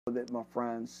with it, my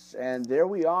friends. And there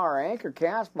we are, Anchor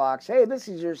Castbox. Hey, this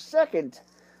is your second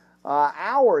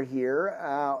hour here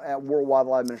at Worldwide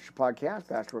Live Ministry Podcast.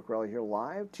 Pastor Rick Relly here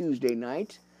live, Tuesday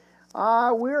night.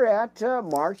 We're at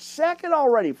March 2nd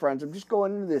already, friends. I'm just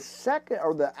going into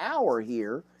the hour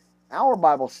here, our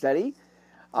Bible study.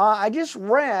 I just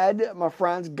read, my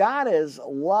friends, God is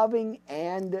loving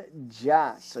and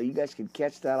just. So you guys can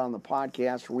catch that on the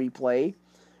podcast replay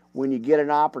when you get an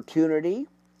opportunity.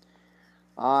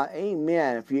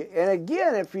 Amen. If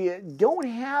you don't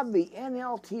have the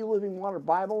NLT Living Water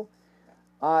Bible,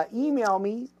 email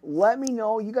me. Let me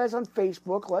know. You guys on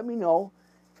Facebook, let me know.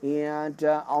 And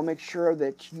I'll make sure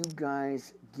that you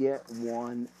guys get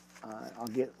one. I'll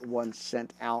get one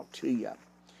sent out to you.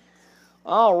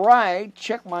 All right,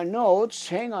 check my notes.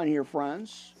 Hang on here,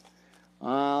 friends.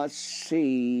 Let's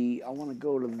see. I want to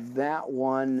go to that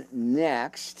one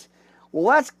next. Well,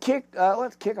 let's kick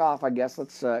off, I guess.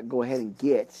 Let's go ahead and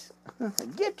get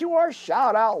to our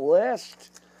shout-out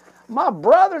list. My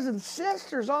brothers and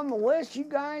sisters on the list, you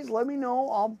guys, let me know.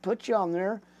 I'll put you on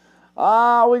there.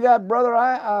 We got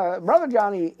Brother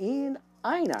Johnny Ian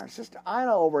Ina, Sister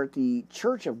Ina over at the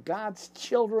Church of God's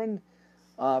Children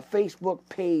Facebook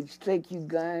page. Thank you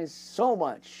guys so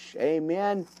much.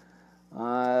 Amen.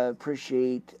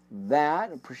 Appreciate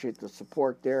that. Appreciate the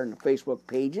support there in the Facebook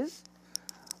pages.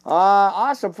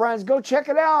 Awesome, friends. Go check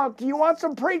it out. Do you want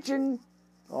some preaching?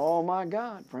 Oh, my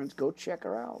God. Friends, go check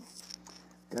her out.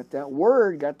 Got that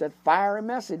word. Got that fiery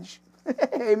message.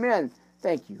 Amen.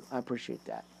 Thank you. I appreciate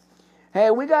that.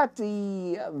 Hey, we got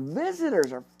the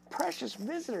visitors, our precious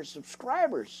visitors,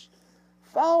 subscribers,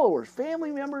 followers,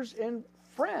 family members, and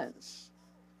friends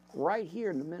right here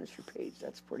in the ministry page.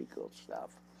 That's pretty cool stuff.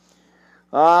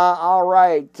 All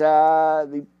right.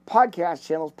 The podcast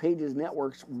channels, pages,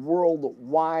 networks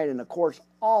worldwide, and, of course,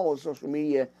 all the social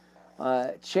media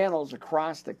channels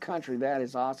across the country. That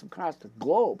is awesome. Across the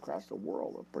globe, across the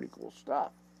world. Pretty cool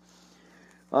stuff.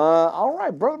 All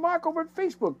right. Brother Mark over at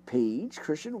Facebook page,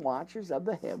 Christian Watchers of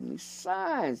the Heavenly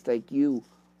Signs. Thank you,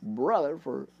 brother,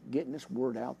 for getting this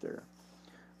word out there.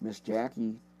 Miss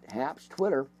Jackie Haps,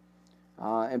 Twitter,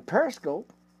 and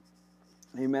Periscope.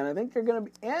 Amen. I think they're going to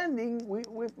be ending.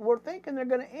 We're thinking they're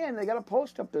going to end. They got a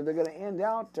post up there. They're going to end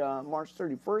out March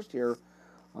 31st here.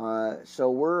 So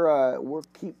we'll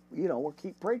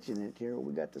keep preaching it here.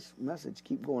 We got this message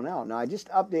keep going out. Now I just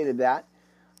updated that.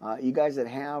 You guys that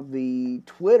have the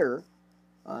Twitter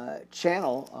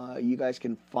channel, you guys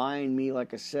can find me.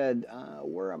 Like I said,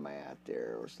 where am I at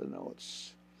there? Where's the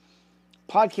notes?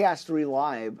 Podcast 3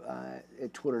 Live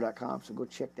at twitter.com. So go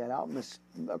check that out. Miss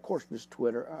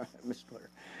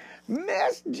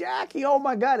Jackie. Oh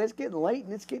my God, it's getting late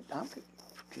and I'm getting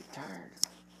tired.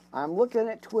 I'm looking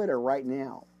at Twitter right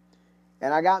now,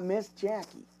 and I got Miss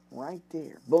Jackie right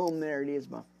there. Boom, there it is,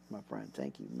 my friend.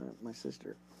 Thank you, my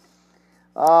sister.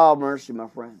 Oh, mercy, my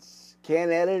friends.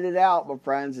 Can't edit it out, my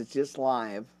friends. It's just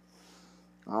live.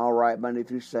 All right, Monday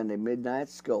through Sunday, Midnight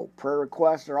Scope. Prayer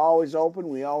requests are always open.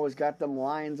 We always got them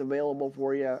lines available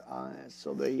for you.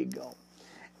 So there you go.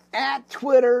 At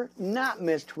Twitter, not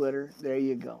Miss Twitter. There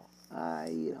you go.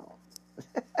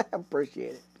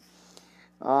 Appreciate it.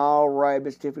 All right,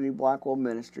 Miss Tiffany Blackwell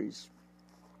Ministries.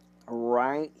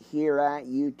 Right here at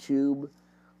YouTube,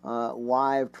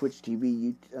 live, Twitch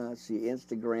TV, see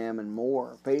Instagram and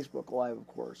more. Facebook Live, of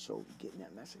course. So getting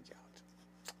that message out.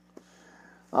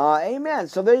 Amen.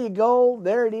 So there you go.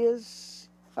 There it is.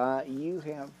 You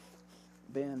have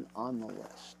been on the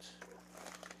list.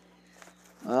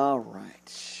 All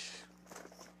right.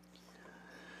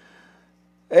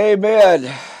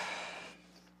 Amen.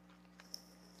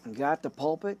 Got the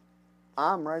pulpit.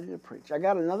 I'm ready to preach. I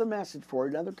got another message for you.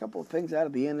 Another couple of things out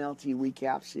of the NLT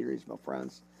recap series, my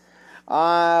friends.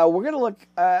 We're going to look,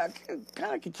 kind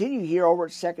of continue here over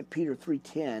at 2 Peter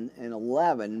 3:10 and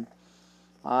 11.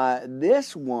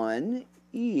 This one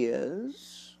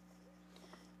is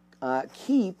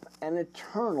keep an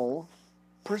eternal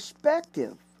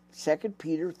perspective. 2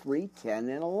 Peter 3:10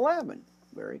 and 11.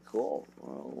 Very cool. I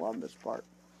love this part.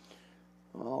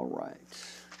 All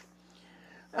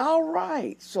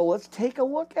right. So let's take a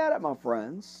look at it, my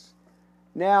friends.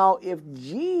 Now, if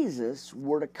Jesus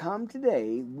were to come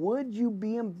today, would you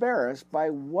be embarrassed by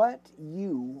what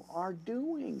you are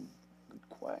doing? Good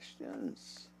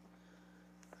questions.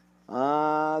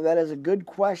 That is a good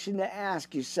question to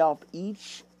ask yourself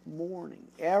each morning,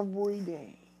 every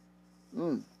day.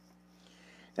 And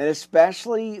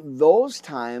especially those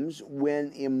times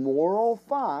when immoral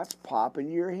thoughts pop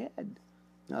into your head.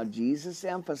 Now, Jesus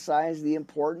emphasized the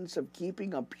importance of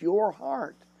keeping a pure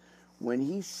heart when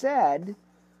he said,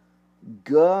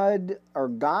 God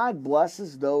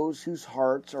blesses those whose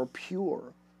hearts are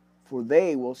pure, for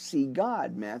they will see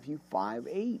God. Matthew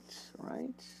 5:8,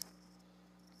 right?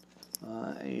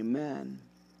 Amen.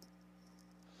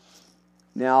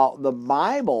 Now, the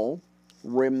Bible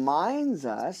reminds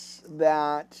us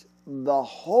that the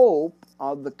hope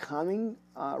of the coming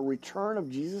return of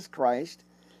Jesus Christ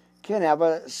can have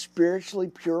a spiritually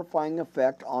purifying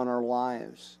effect on our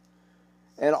lives.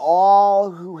 And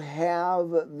all who have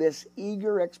this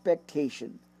eager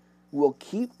expectation will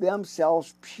keep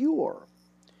themselves pure,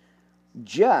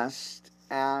 just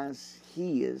as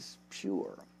He is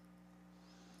pure.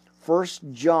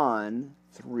 1 John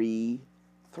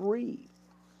 3:3.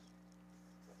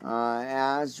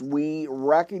 As we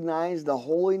recognize the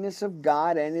holiness of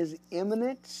God and His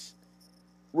imminent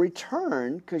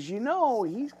return, because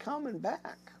He's coming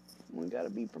back. We've got to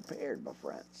be prepared, my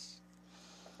friends.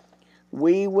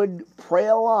 We would pray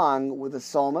along with the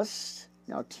psalmist.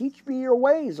 Now teach me your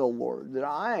ways, O Lord, that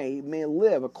I may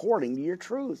live according to your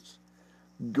truths.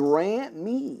 Grant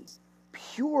me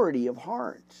purity of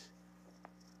heart,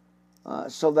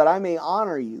 so that I may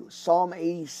honor you. Psalm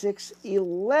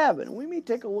 86:11. We may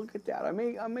take a look at that. I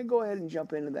may go ahead and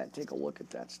jump into that, take a look at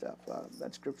that stuff,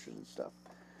 that scriptures and stuff.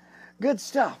 Good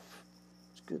stuff.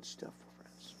 It's good stuff,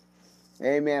 friends.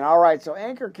 Amen. All right, so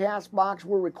Anchor Castbox,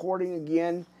 we're recording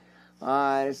again.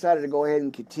 I decided to go ahead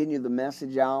and continue the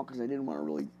message out because I didn't want to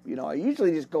really, I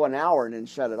usually just go an hour and then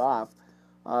shut it off.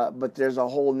 But there's a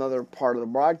whole nother part of the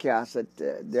broadcast that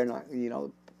they're not,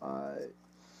 you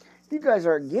guys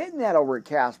are getting that over at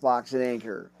Castbox and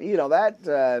Anchor.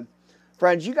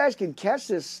 Friends, you guys can catch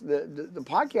this, the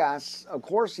podcasts, of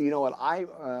course, at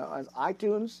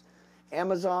iTunes,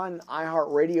 Amazon,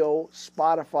 iHeartRadio,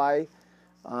 Spotify,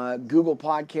 Google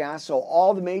Podcasts. So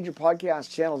all the major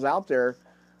podcast channels out there,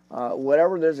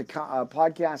 whatever there's a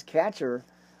podcast catcher,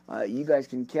 you guys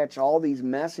can catch all these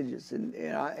messages. And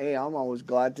I'm always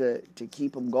glad to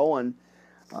keep them going.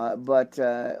 But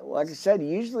like I said,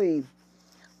 usually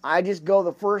I just go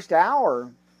the first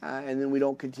hour, and then we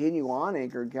don't continue on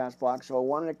Anchor and Castbox. So I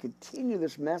wanted to continue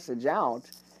this message out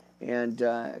and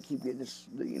keep getting this,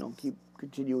 keep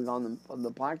continuing on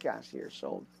the podcast here.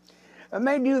 So I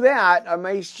may do that. I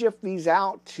may shift these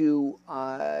out to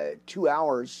 2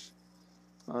 hours,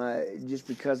 just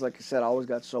because, like I said, I always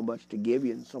got so much to give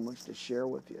you and so much to share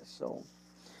with you. So,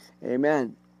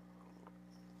 amen.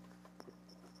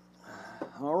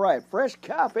 All right, fresh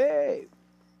coffee.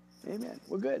 Amen.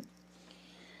 We're good.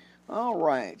 All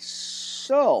right,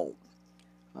 so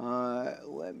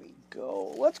let me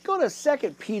go. Let's go to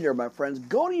 2 Peter, my friends.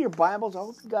 Go to your Bibles. I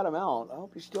hope you got them out. I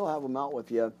hope you still have them out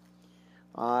with you.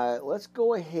 Let's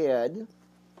go ahead.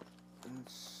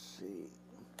 Let's see.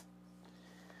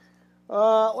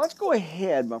 Let's go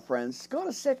ahead, my friends. Go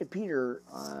to 2 Peter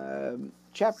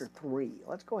chapter 3.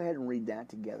 Let's go ahead and read that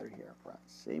together here,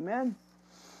 friends. Amen?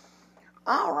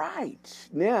 All right.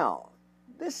 Now,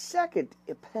 this second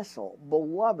epistle,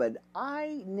 beloved,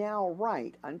 I now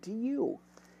write unto you,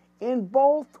 in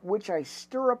both which I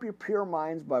stir up your pure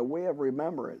minds by way of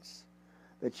remembrance,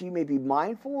 that ye may be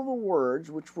mindful of the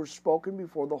words which were spoken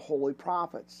before the holy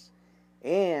prophets,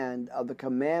 and of the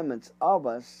commandments of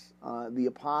us, the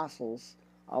apostles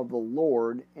of the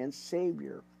Lord and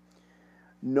Savior.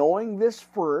 Knowing this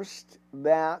first,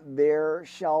 that there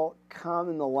shall come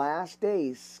in the last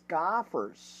days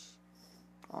scoffers,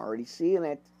 already seeing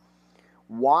it,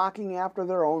 walking after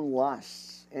their own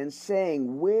lusts, and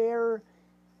saying, where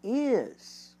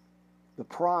is the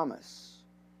promise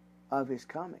of his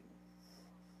coming?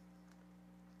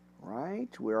 Right?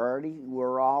 We're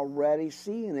already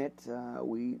seeing it.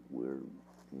 We're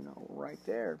right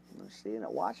there. We're seeing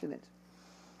it, watching it.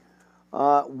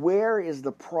 Where is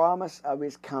the promise of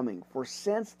his coming? For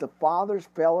since the fathers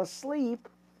fell asleep,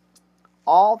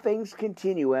 all things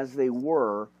continue as they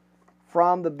were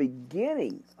from the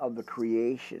beginning of the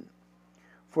creation.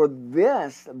 For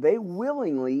this they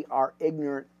willingly are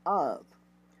ignorant of,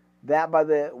 that by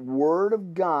the word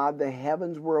of God the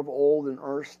heavens were of old, and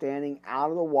earth standing out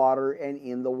of the water and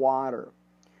in the water,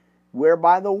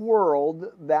 whereby the world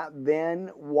that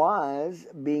then was,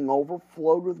 being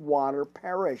overflowed with water,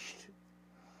 perished.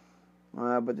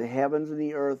 But the heavens and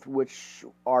the earth, which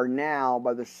are now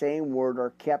by the same word,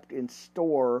 are kept in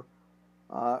store,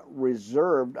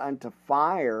 reserved unto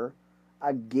fire,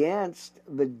 against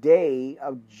the day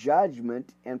of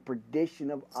judgment and perdition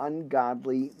of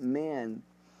ungodly men.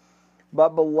 But,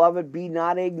 beloved, be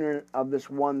not ignorant of this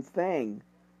one thing,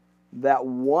 that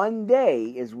one day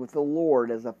is with the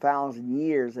Lord as 1,000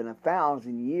 years, and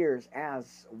 1,000 years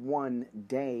as one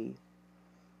day.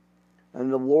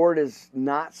 And the Lord is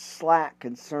not slack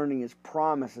concerning his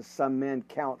promise, as some men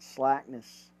count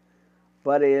slackness,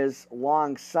 but is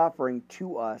long-suffering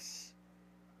to us,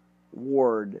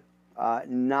 ward,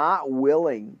 not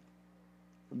willing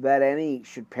that any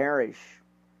should perish,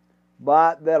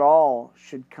 but that all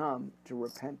should come to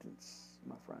repentance,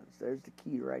 my friends. There's the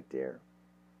key right there.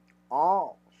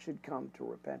 All should come to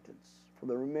repentance for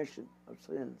the remission of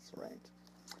sins, right?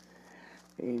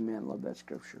 Amen. Love that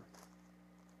scripture.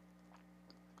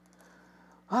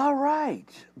 All right.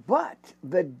 But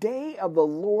the day of the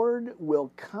Lord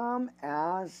will come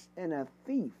as a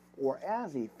thief, or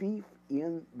as a thief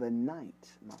in the night,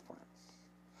 my friends.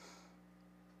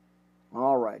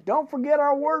 All right. Don't forget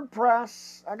our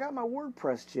WordPress. I got my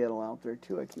WordPress channel out there,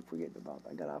 too. I keep forgetting about that.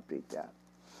 I got to update that.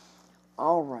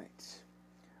 All right.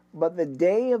 But the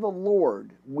day of the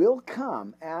Lord will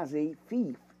come as a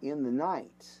thief in the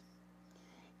night,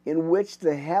 in which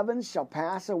the heavens shall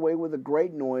pass away with a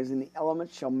great noise, and the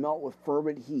elements shall melt with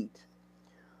fervent heat.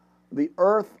 The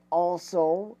earth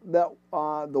also,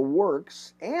 the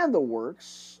works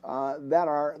that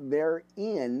are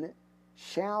therein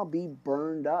shall be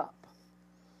burned up.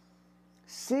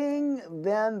 Seeing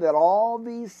then that all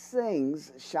these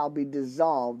things shall be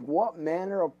dissolved, what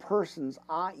manner of persons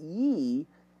ought ye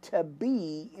to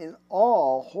be in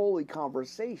all holy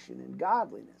conversation and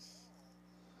godliness,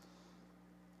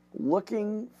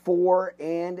 looking for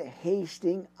and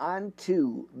hasting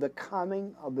unto the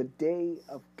coming of the day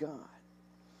of God,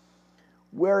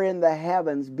 wherein the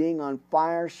heavens being on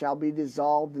fire shall be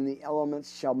dissolved, and the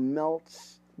elements shall melt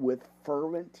with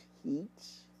fervent heat?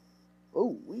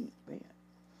 Oh, man.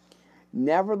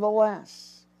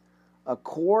 Nevertheless,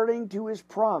 according to his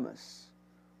promise,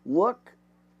 look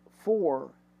for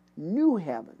new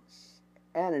heavens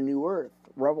and a new earth.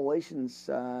 Revelations,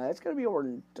 it's going to be over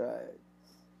in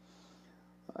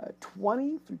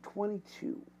 20 through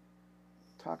 22.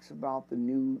 Talks about the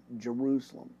new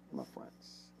Jerusalem, my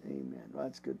friends. Amen. Well,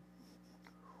 that's good.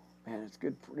 Man, it's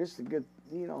good. This is a good,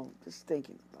 just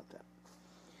thinking about that.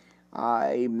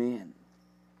 Amen.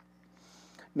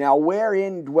 Now,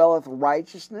 wherein dwelleth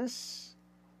righteousness?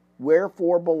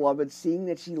 Wherefore, beloved, seeing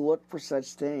that ye look for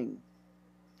such things,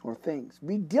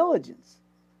 be diligent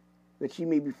that ye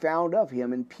may be found of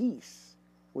him in peace,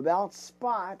 without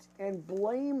spot and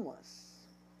blameless.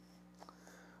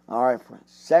 All right,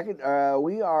 friends.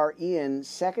 We are in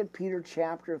 2 Peter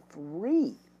chapter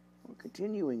 3. We're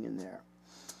continuing in there.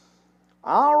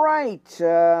 All right,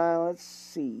 let's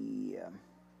see.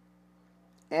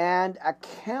 And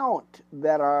account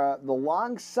that the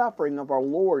long suffering of our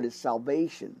Lord is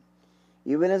salvation,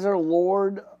 even as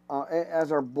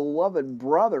as our beloved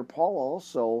brother Paul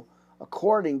also,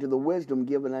 according to the wisdom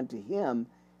given unto him,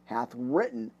 hath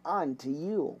written unto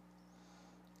you,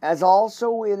 as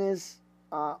also in his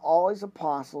all his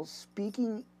apostles,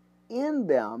 speaking in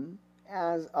them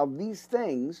as of these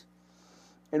things,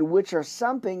 in which are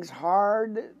some things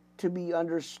hard to be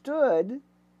understood,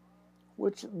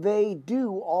 which they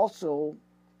do also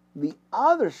the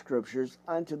other scriptures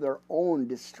unto their own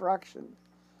destruction.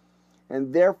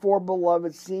 And therefore,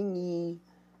 beloved, seeing ye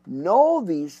know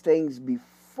these things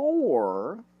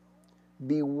before,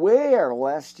 beware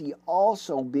lest ye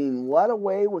also, being led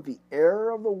away with the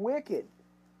error of the wicked,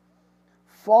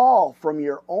 fall from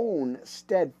your own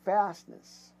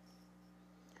steadfastness,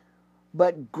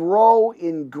 but grow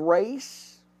in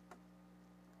grace,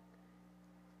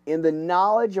 in the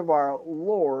knowledge of our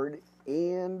Lord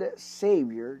and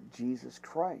Savior, Jesus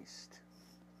Christ.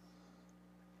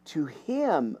 To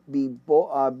him be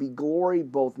glory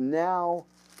both now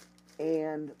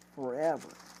and forever.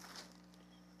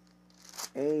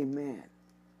 Amen.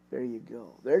 There you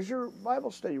go. There's your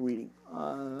Bible study reading.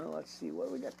 Let's see. What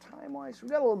do we got time-wise?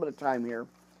 We've got a little bit of time here.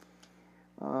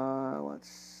 Let's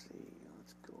see.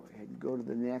 Let's go ahead and go to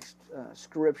the next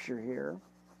scripture here.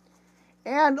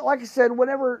 And like I said,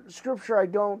 whatever scripture I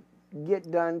don't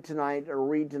get done tonight or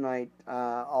read tonight,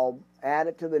 I'll add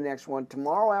it to the next one.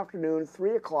 Tomorrow afternoon,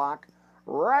 3 o'clock,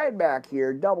 right back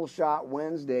here, Double Shot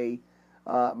Wednesday,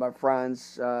 my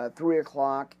friends, 3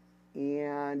 o'clock.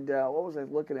 And what was I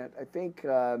looking at? I think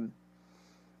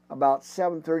about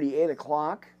 7:30, 8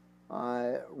 o'clock,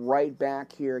 right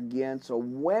back here again. So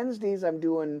Wednesdays I'm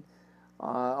doing,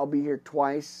 I'll be here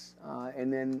twice,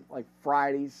 and then like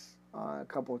Fridays a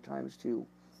couple of times too.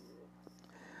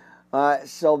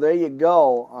 So there you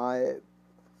go.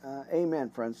 Amen,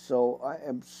 friends. So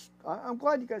I'm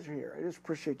glad you guys are here. I just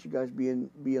appreciate you guys being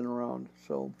around.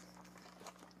 So.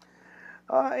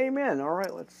 Amen. All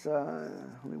right, let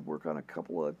me work on a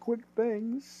couple of quick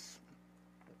things.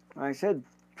 I said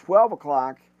 12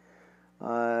 o'clock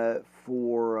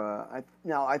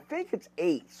Now I think it's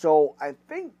 8. So I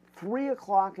think 3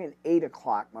 o'clock and 8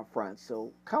 o'clock, my friends.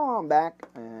 So come on back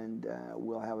and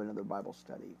we'll have another Bible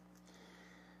study.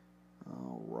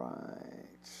 All right.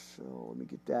 So let me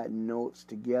get that notes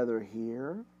together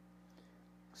here.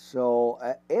 So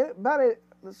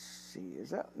let's see. Is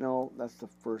that? No, that's the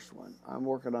first one. I'm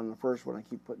working on the first one. I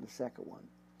keep putting the second one.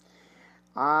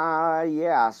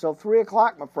 Yeah. So 3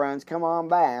 o'clock, my friends. Come on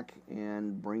back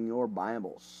and bring your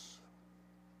Bibles.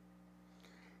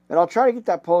 And I'll try to get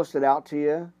that posted out to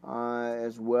you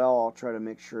as well. I'll try to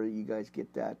make sure that you guys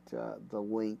get that the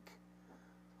link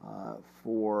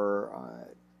for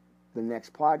the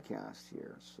next podcast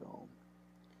here. So,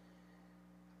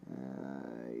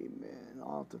 amen.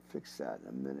 I'll have to fix that in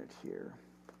a minute here.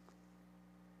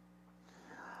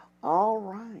 All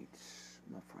right,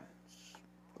 my friends.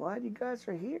 Glad you guys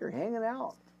are here, hanging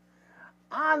out.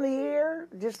 On the air,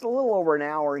 just a little over an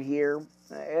hour here.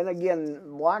 And again,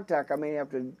 Blog Talk, I may have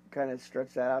to kind of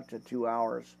stretch that out to 2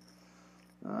 hours.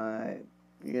 I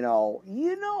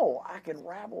can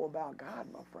rabble about God,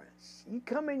 my friends. You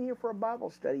come in here for a Bible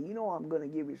study, you know I'm going to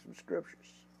give you some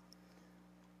scriptures.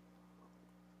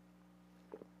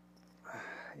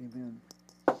 Amen.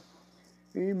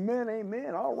 Amen,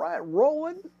 amen. All right,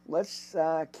 rolling. Let's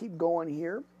keep going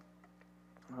here.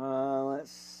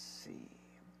 Let's see.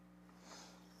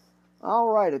 All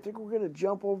right, I think we're going to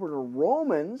jump over to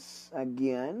Romans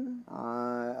again.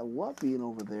 I love being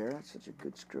over there. That's such a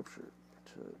good scripture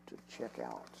to check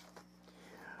out.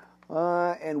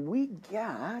 And we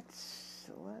got,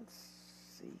 let's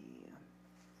see.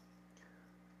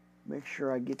 Make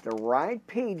sure I get the right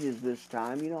pages this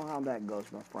time. You know how that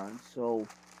goes, my friends. So,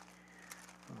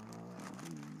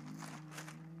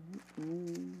 we're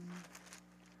going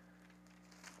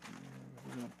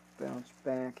to bounce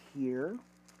back here.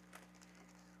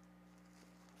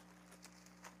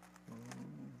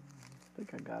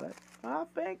 I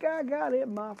think I got it,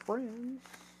 my friends.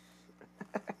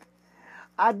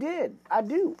 I do.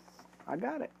 I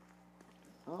got it.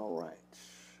 All right.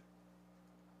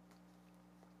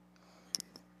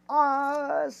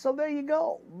 So there you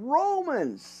go.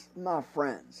 Romans, my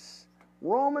friends.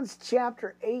 Romans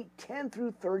chapter 8, 10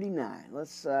 through 39.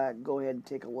 Let's go ahead and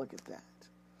take a look at that.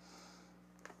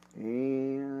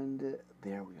 And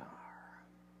there we are.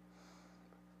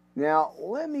 Now,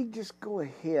 let me just go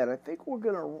ahead. I think we're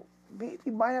going to,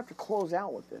 maybe might have to close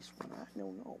out with this one. I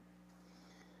don't know.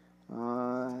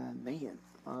 Amen.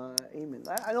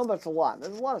 I know that's a lot.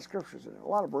 There's a lot of scriptures in there, a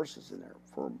lot of verses in there.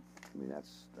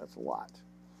 That's a lot.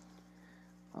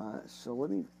 So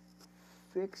let me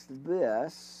fix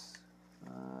this,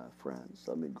 friends.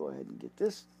 Let me go ahead and get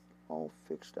this all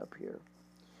fixed up here.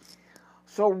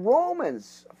 So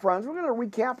Romans, friends, we're going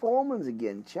to recap Romans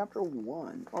again, chapter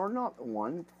 1, or not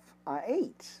 1,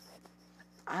 8.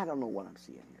 I don't know what I'm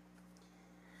seeing here.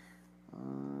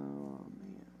 Oh,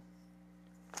 man.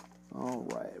 All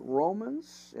right,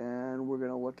 Romans, and we're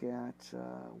going to look at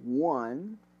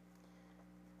 1,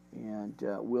 and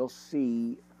we'll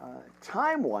see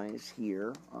time-wise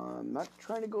here. I'm not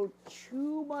trying to go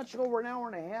too much over an hour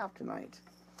and a half tonight.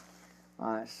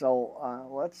 So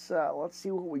let's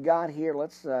see what we got here.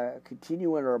 Let's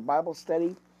continue in our Bible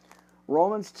study.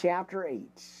 Romans chapter 8,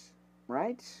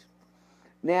 right?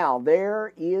 Now,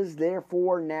 there is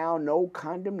therefore now no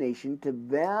condemnation to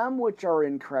them which are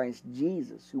in Christ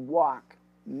Jesus, who walk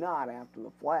not after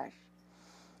the flesh,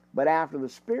 but after the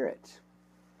Spirit.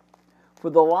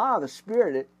 For the law of the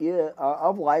Spirit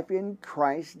of life in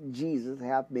Christ Jesus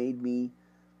hath made me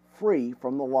free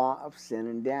from the law of sin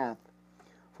and death.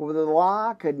 For the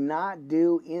law could not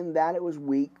do in that it was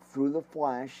weak through the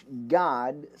flesh,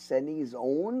 God sending his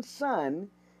own Son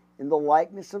in the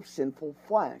likeness of sinful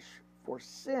flesh. For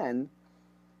sin,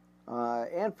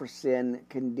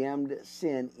 condemned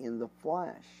sin in the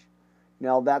flesh.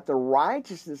 Now that the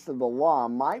righteousness of the law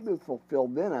might be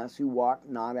fulfilled in us who walk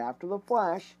not after the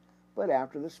flesh, but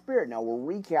after the Spirit. Now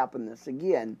we're recapping this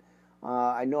again.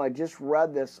 I know I just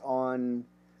read this on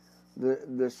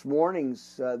this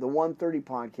morning's the 1:30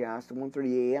 podcast, the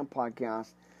 1:30 a.m.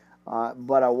 podcast,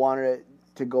 but I wanted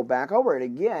to go back over it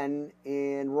again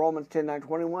in Romans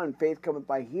 10:9-21. Faith cometh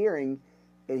by hearing,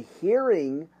 and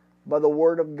hearing by the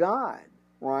word of God.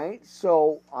 Right.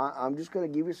 So I'm just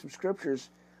going to give you some scriptures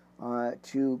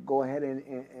to go ahead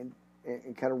and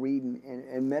kind of read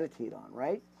and meditate on.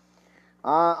 Right.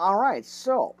 All right.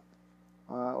 So.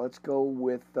 Let's go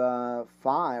with 4,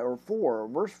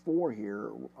 verse 4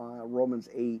 here, Romans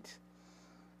 8.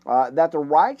 That the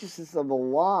righteousness of the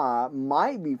law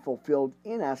might be fulfilled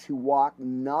in us who walk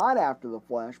not after the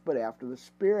flesh, but after the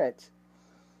Spirit.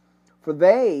 For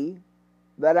they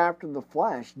that after the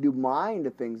flesh do mind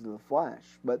the things of the flesh,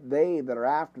 but they that are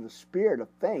after the Spirit of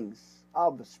things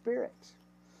of the Spirit.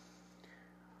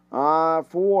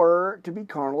 For to be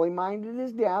carnally minded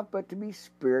is death, but to be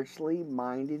spiritually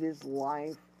minded is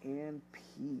life and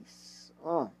peace.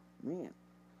 Oh, man.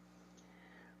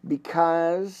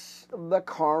 Because the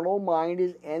carnal mind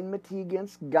is enmity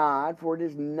against God, for it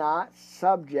is not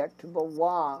subject to the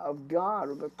law of God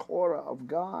or the Torah of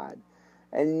God,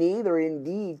 and neither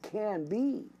indeed can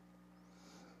be.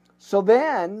 So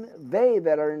then, they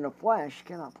that are in the flesh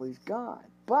cannot please God.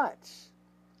 But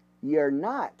ye are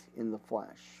not in the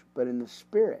flesh, but in the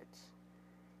Spirit,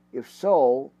 if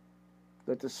so,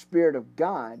 that the Spirit of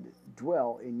God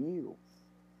dwell in you.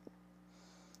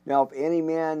 Now, if any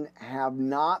man have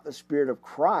not the Spirit of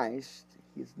Christ,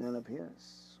 he is none of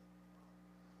his.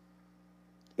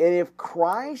 And if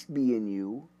Christ be in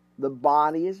you, the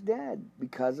body is dead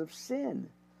because of sin,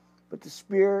 but the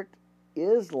Spirit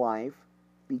is life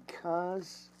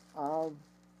because of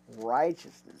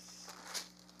righteousness.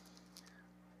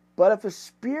 But if the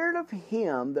Spirit of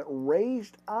him that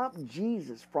raised up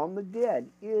Jesus from the dead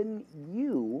in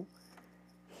you,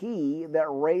 he that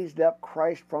raised up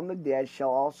Christ from the dead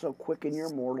shall also quicken your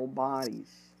mortal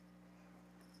bodies.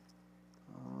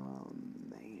 Oh,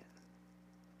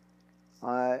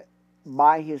 man.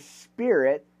 By his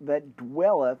Spirit that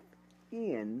dwelleth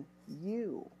in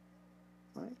you.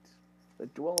 Right?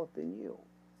 That dwelleth in you.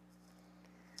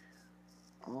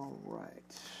 All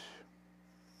right.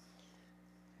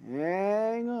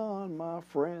 Hang on, my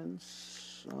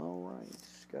friends. All right.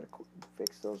 Just got to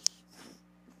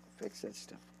fix that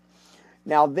stuff.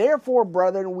 Now, therefore,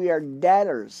 brethren, we are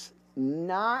debtors,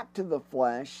 not to the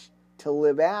flesh, to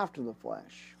live after the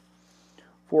flesh.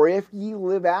 For if ye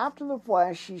live after the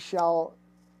flesh, ye shall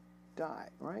die,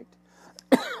 right?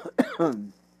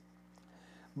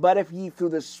 But if ye through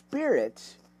the Spirit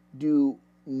do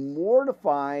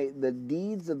mortify the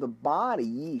deeds of the body,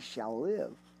 ye shall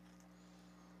live.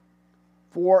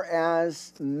 For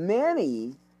as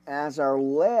many as are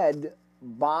led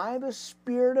by the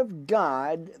Spirit of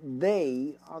God,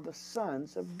 they are the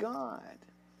sons of God.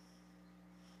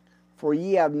 For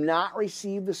ye have not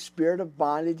received the spirit of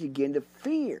bondage again to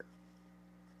fear,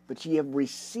 but ye have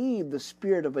received the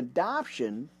Spirit of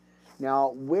adoption,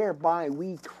 now whereby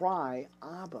we cry,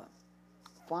 Abba,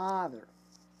 Father.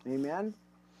 Amen?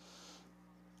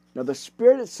 Now the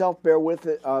Spirit itself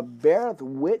beareth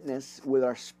witness with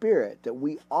our spirit that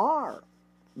we are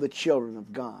the children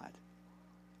of God.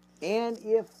 And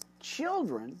if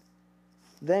children,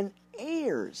 then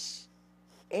heirs,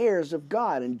 heirs of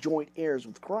God and joint heirs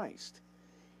with Christ.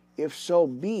 If so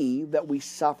be that we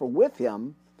suffer with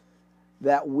him,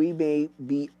 that we may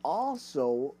be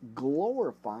also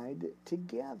glorified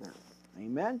together.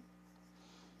 Amen?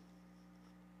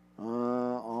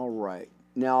 All right.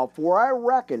 Now, for I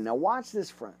reckon, now watch this,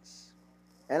 friends.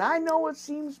 And I know it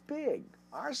seems big.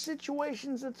 Our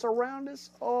situations that surround us,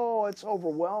 oh, it's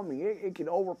overwhelming. It can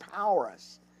overpower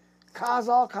us, cause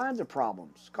all kinds of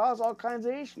problems, cause all kinds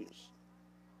of issues.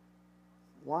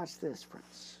 Watch this,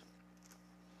 friends.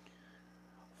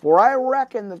 For I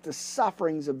reckon that the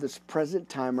sufferings of this present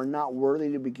time are not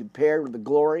worthy to be compared with the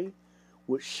glory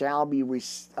which shall be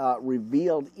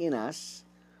revealed in us.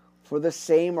 For the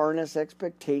same earnest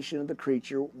expectation of the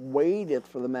creature waiteth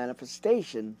for the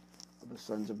manifestation of the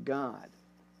sons of God.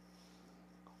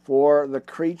 For the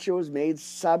creature was made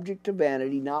subject to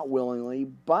vanity, not willingly,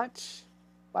 but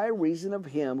by reason of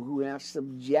him who hath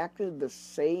subjected the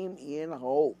same in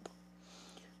hope.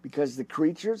 Because the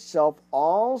creature itself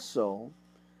also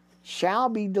shall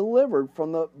be delivered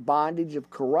from the bondage of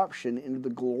corruption into the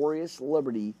glorious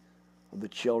liberty of the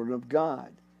children of God.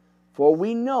 For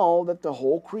we know that the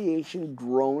whole creation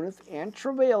groaneth and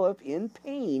travaileth in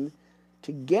pain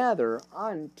together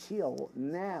until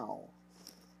now.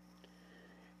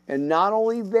 And not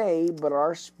only they, but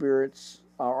our spirits,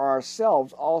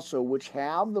 ourselves also, which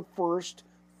have the first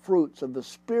fruits of the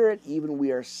Spirit, even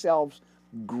we ourselves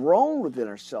groan within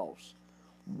ourselves,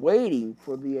 waiting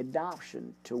for the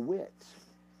adoption, to wit,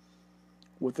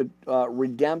 with the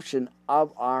redemption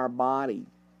of our body.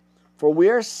 For we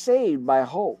are saved by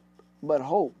hope, but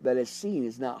hope that is seen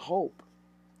is not hope.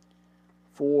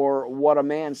 For what a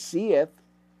man seeth,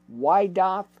 why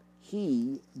doth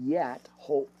he yet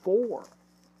hope for?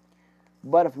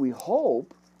 But if we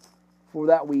hope for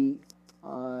that we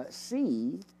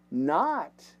see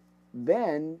not,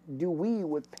 then do we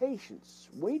with patience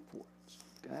wait for it.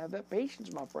 Gotta have that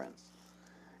patience, my friends.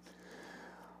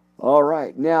 All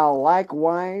right. Now,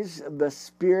 likewise, the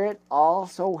Spirit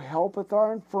also helpeth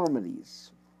our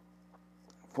infirmities.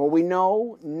 For we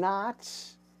know not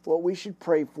what we should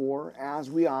pray for as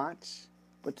we ought,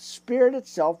 but the Spirit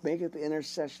itself maketh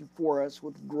intercession for us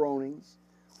with groanings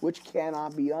which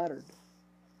cannot be uttered.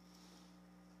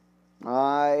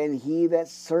 And he that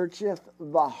searcheth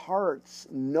the hearts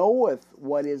knoweth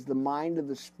what is the mind of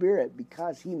the Spirit,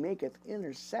 because he maketh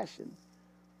intercession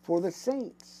for the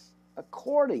saints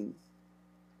according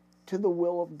to the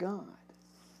will of God.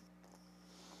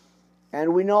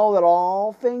 And we know that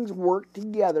all things work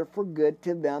together for good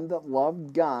to them that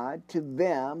love God, to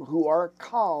them who are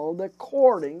called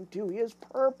according to his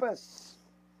purpose.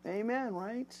 Amen,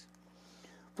 right?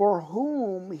 For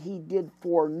whom he did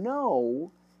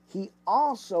foreknow, he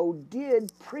also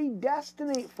did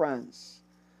predestinate, friends,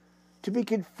 to be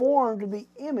conformed to the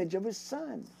image of his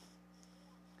Son,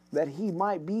 that he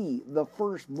might be the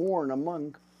firstborn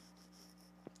among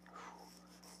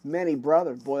many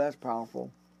brothers. Boy, that's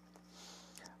powerful.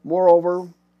 Moreover,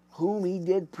 whom he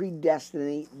did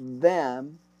predestinate,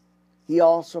 them he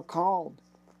also called.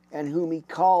 And whom he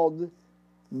called,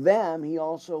 them he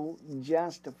also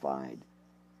justified.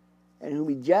 And whom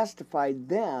he justified,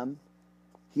 them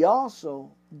he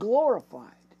also glorified.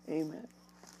 Amen.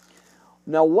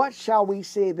 Now what shall we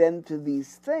say then to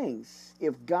these things?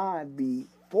 If God be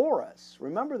for us.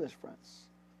 Remember this, friends.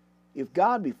 If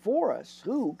God be for us,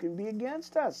 who can be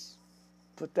against us?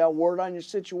 Put that word on your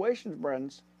situations,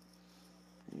 friends.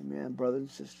 Amen, brothers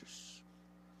and sisters.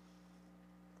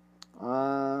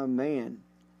 Amen.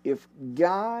 If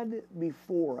God be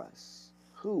for us,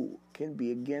 who can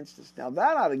be against us? Now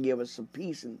that ought to give us some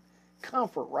peace and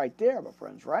comfort right there, my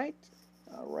friends, right?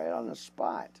 Right on the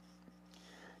spot.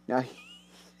 Now,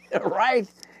 right?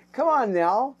 Come on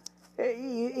now.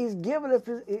 He's given us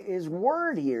his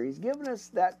word here. He's given us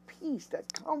that peace,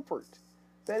 that comfort,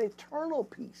 that eternal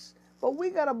peace. But we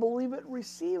got to believe it and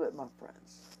receive it, my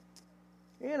friends.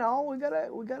 You know, we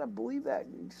gotta believe that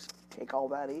and just take all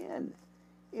that in.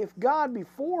 If God be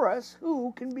for us,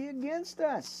 who can be against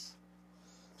us?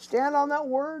 Stand on that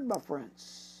word, my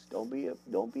friends. Don't be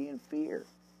in fear.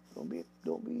 Don't be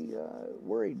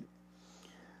worried.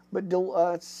 But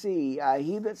let's see.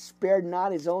 He that spared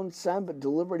not his own Son, but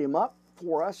delivered him up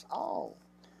for us all,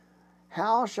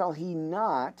 how shall he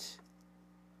not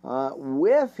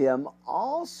with him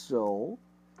also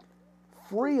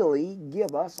freely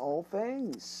give us all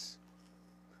things?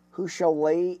 Who shall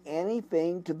lay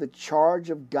anything to the charge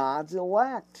of God's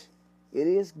elect? It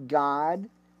is God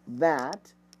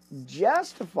that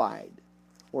justified,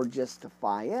 or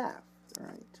justifieth. All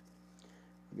right.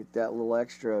 Get that little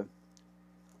extra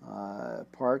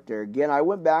part there. Again, I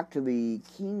went back to the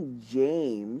King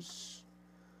James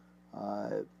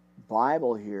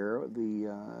Bible here,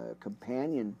 the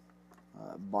companion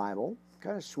Bible.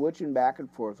 Kind of switching back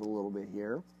and forth a little bit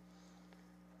here.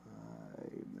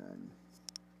 Amen.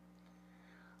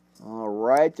 All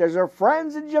right, there's our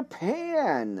friends in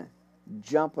Japan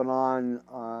jumping on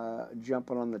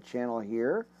the channel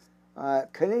here.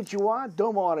 Konnichiwa,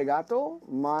 domo arigato,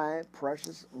 my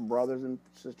precious brothers and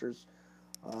sisters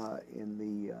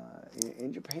in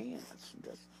Japan. That's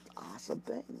an awesome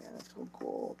thing, man. That's so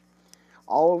cool.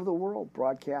 All over the world,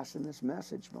 broadcasting this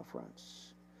message, my friends.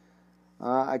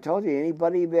 I told you,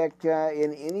 anybody that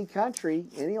in any country,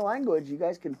 any language, you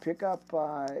guys can pick up.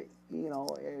 If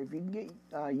you can get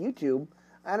YouTube,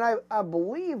 and I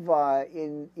believe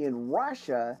in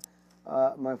Russia,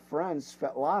 my friend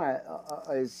Svetlana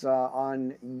is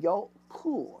on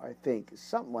Yoku, I think,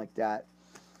 something like that.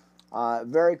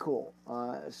 Very cool.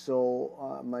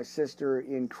 So my sister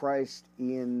in Christ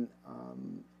in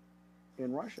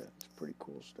Russia. It's pretty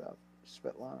cool stuff.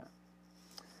 Svetlana.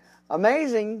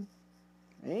 Amazing.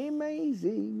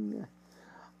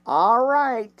 All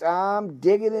right. I'm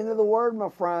digging into the word, my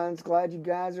friends. Glad you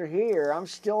guys are here. I'm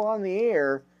still on the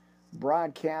air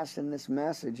broadcasting this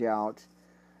message out.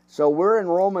 So we're in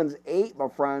Romans 8, my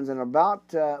friends, and about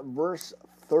verse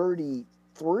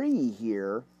 33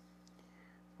 here.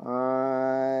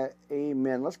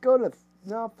 Amen. Let's go to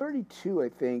 32, I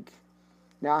think.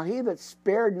 Now he that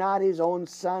spared not his own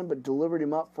Son, but delivered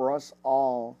him up for us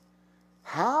all,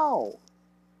 how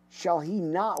shall he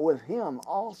not with him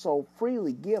also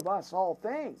freely give us all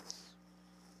things?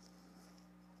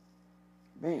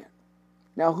 Man.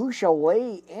 Now who shall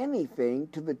lay anything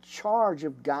to the charge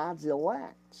of God's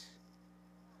elect?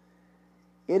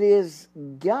 It is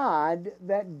God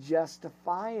that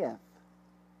justifieth.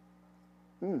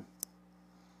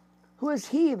 Who is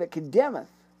he that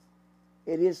condemneth?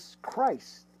 It is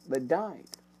Christ that died.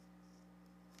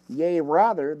 Yea,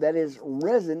 rather, that is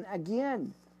risen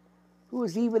again, who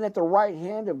is even at the right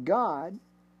hand of God,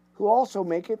 who also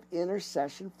maketh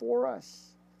intercession for us.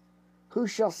 Who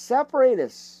shall separate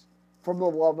us from the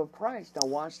love of Christ? Now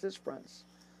watch this, friends.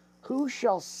 Who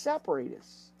shall separate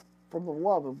us from the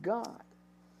love of God?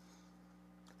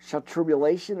 Shall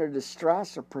tribulation or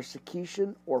distress or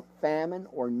persecution or famine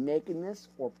or nakedness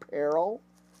or peril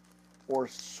or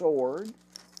sword?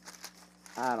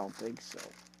 I don't think so.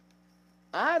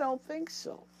 I don't think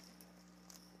so.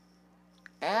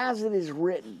 As it is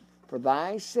written, for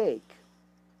thy sake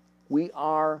we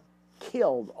are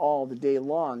killed all the day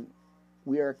long.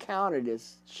 We are counted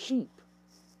as sheep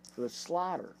for the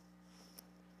slaughter.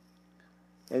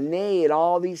 And nay, in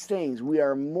all these things, we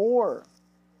are more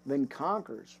than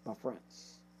conquerors, my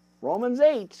friends. Romans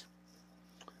 8,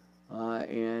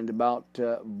 and about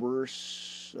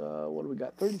verse,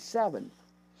 37.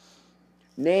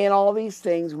 Nay, in all these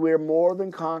things, we are more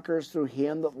than conquerors through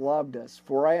him that loved us.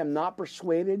 For I am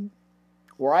persuaded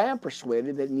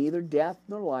that neither death,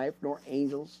 nor life, nor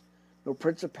angels, nor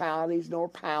principalities, nor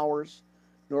powers,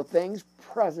 nor things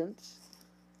present,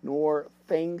 nor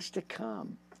things to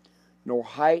come, nor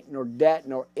height, nor depth,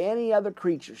 nor any other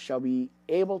creature shall be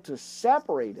able to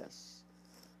separate us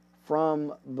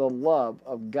from the love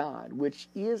of God, which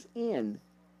is in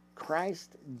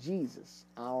Christ Jesus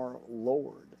our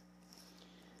Lord.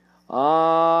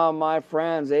 Ah, my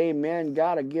friends, amen.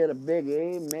 Got to get a big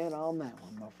amen on that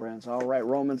one, my friends. All right,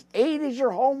 Romans 8 is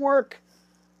your homework.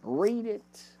 Read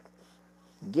it,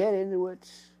 get into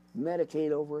it,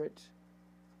 meditate over it,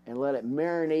 and let it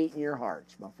marinate in your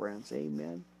hearts, my friends.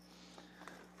 Amen.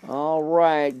 All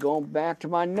right, going back to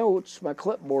my notes, my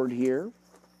clipboard here.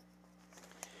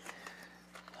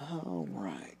 All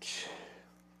right.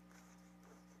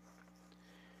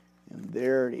 And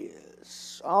there it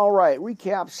is. All right,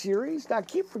 recap series. Now, I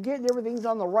keep forgetting everything's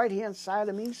on the right-hand side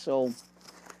of me, so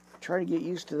try to get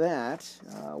used to that,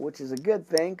 which is a good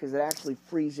thing because it actually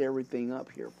frees everything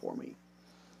up here for me.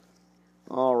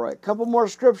 All right, a couple more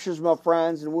scriptures, my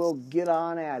friends, and we'll get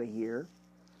on out of here.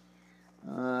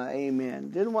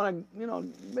 Amen. Didn't want to,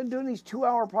 been doing these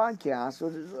 2-hour podcasts,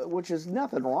 which is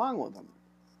nothing wrong with them.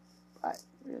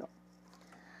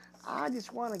 I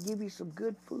just want to give you some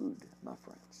good food, my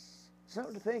friends.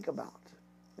 Something to think about.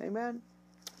 Amen.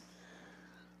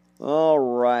 All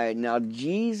right. Now,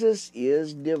 Jesus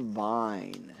is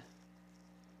divine.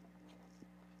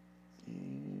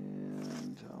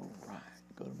 And, all right.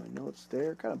 Go to my notes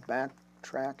there. Kind of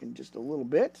backtracking just a little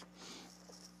bit.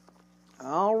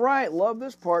 All right, love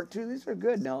this part too. These are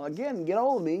good. Now, again, get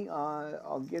hold of me.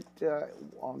 I'll get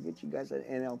you guys an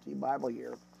NLT Bible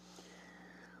here.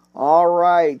 All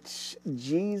right,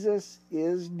 Jesus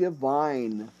is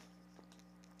divine.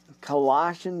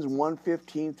 Colossians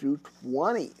 1:15 through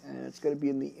 20, and it's going to be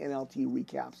in the NLT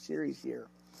recap series here.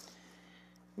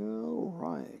 All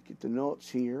right, get the notes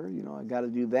here. I got to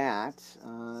do that.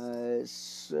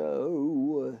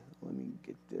 So let me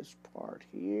get this part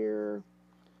here.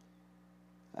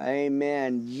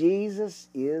 Amen. Jesus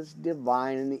is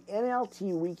divine. In the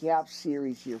NLT recap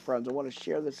series here, friends, I want to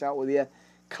share this out with you.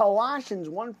 Colossians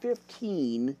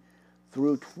 1:15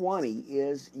 through 20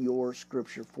 is your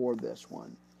scripture for this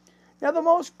one. Now, the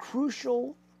most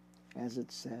crucial, as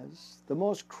it says, the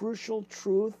most crucial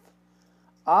truth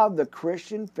of the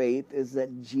Christian faith is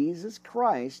that Jesus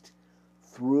Christ,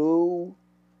 though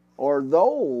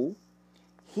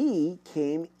he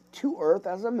came to earth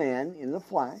as a man in the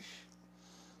flesh,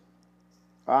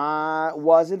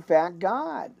 was in fact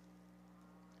God.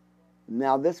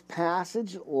 Now, this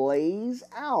passage lays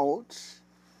out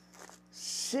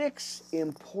 6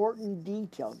 important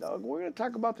details. Now, we're going to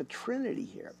talk about the Trinity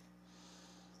here.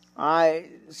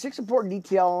 6 important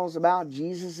details about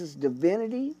Jesus'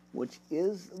 divinity, which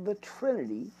is the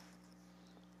Trinity.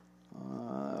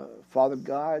 Father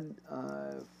God,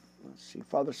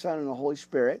 Father, Son, and the Holy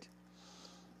Spirit.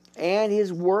 And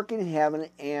his work in heaven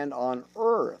and on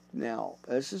earth. Now,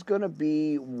 this is going to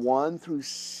be 1 through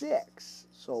 6.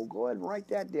 So go ahead and write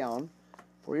that down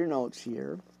for your notes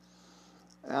here.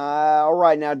 All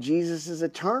right, now Jesus is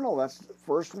eternal. That's the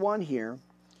first one here.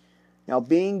 Now,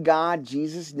 being God,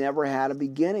 Jesus never had a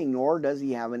beginning, nor does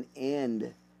he have an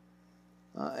end.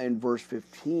 In verse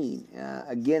 15.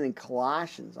 Again, in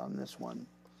Colossians on this one.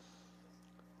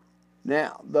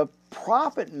 Now, the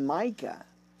prophet Micah,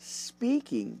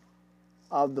 speaking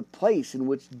of the place in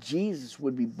which Jesus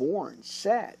would be born,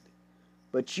 said,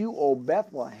 "But you, O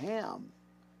Bethlehem,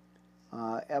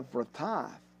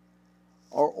 Ephrathah,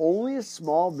 are only a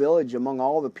small village among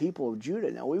all the people of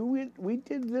Judah." Now, we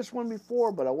did this one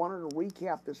before, but I wanted to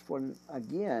recap this one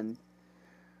again.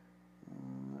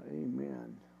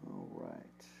 Amen. All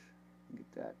right.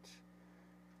 Get that.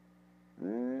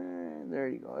 There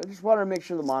you go. I just wanted to make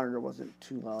sure the monitor wasn't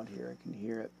too loud here. I can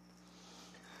hear it.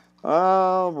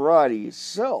 All righty.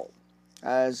 So,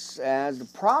 as the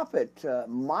prophet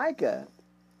Micah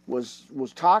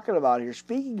was talking about here,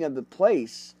 speaking of the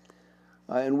place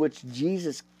in which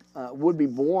Jesus would be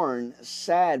born,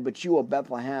 sad, but you, O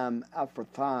Bethlehem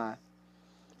Ephrathah,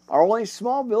 are only a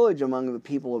small village among the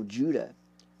people of Judah.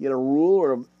 Yet a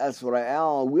ruler of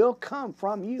Israel will come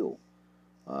from you,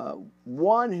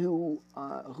 one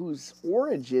whose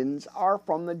origins are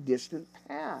from the distant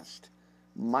past.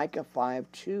 Micah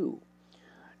 5:2.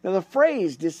 Now the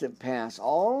phrase distant past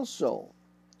also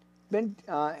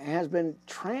has been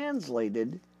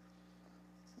translated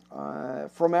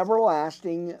from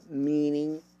everlasting,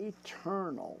 meaning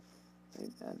eternal.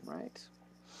 Amen, right?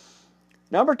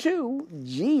 Number 2,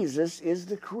 Jesus is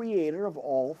the creator of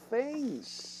all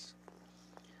things.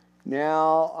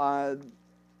 Now,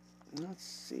 let's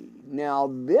see. Now,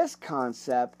 this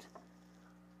concept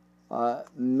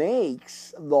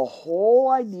makes the whole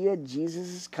idea Jesus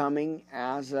is coming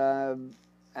as a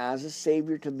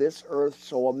savior to this earth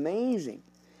so amazing.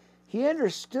 He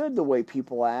understood the way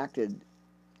people acted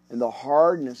and the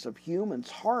hardness of humans'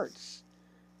 hearts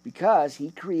because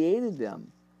he created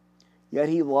them. Yet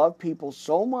he loved people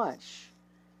so much,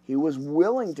 he was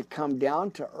willing to come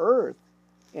down to earth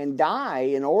and die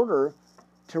in order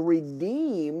to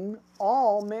redeem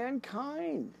all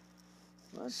mankind.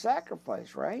 A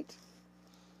sacrifice, right?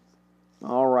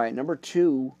 All right, number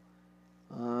 2.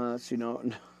 Let's see, no,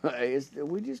 did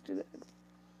we just do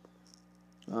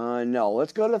that? No,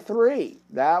 let's go to 3.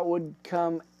 That would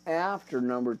come after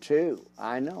number 2.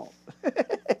 I know.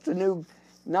 It's a new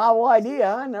novel idea,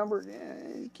 huh?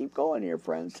 Keep going here,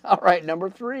 friends. All right, number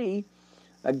 3.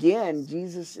 Again,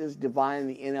 Jesus is divine in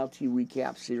the NLT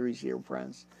recap series here,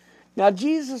 friends. Now,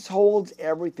 Jesus holds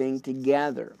everything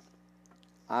together.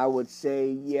 I would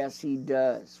say, yes, he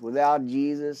does. Without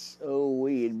Jesus,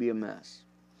 it'd be a mess.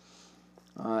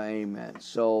 Amen.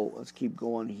 So, let's keep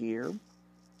going here.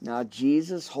 Now,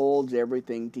 Jesus holds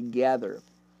everything together.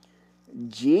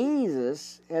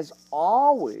 Jesus has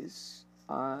always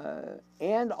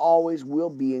and always will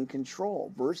be in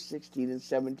control. Verse 16 and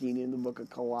 17 in the book of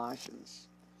Colossians.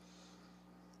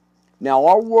 Now,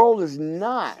 our world is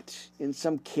not in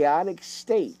some chaotic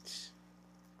state,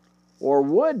 or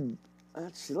would,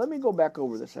 let's see, let me go back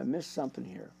over this. I missed something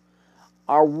here.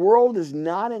 Our world is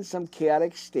not in some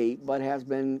chaotic state, but has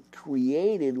been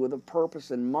created with a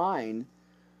purpose in mind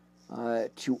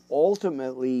to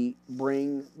ultimately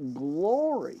bring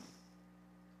glory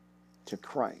to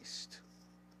Christ.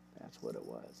 That's what it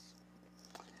was.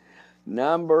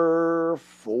 Number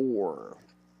 4.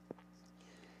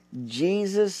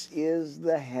 Jesus is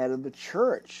the head of the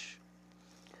church.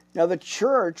 Now, the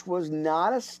church was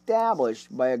not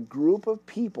established by a group of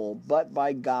people, but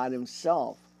by God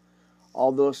himself.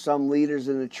 Although some leaders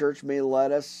in the church may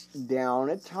let us down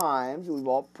at times, we've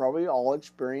probably all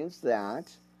experienced that,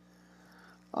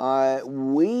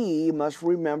 we must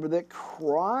remember that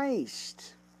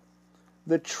Christ,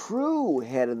 the true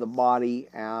head of the body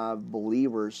of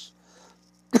believers,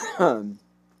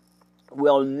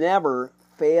 will never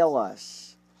fail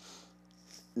us.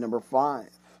 Number 5.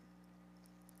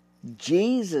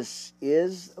 Jesus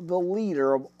is the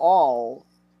leader of all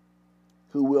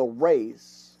who will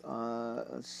raise.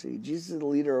 Jesus is the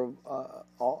leader of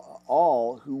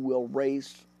all who will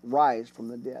rise from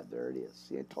the dead. There it is.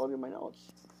 See, I told you my notes.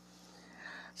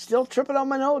 Still tripping on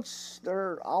my notes.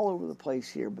 They're all over the place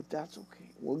here, but that's okay.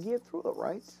 We'll get through it,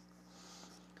 right?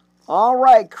 All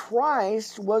right,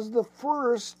 Christ was the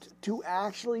first to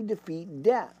actually defeat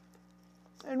death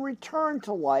and return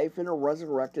to life in a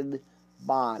resurrected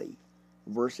body.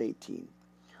 Verse 18.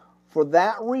 For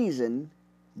that reason,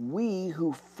 we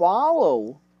who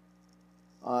follow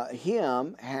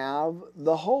him have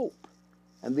the hope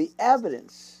and the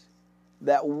evidence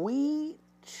that we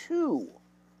too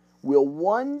will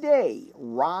one day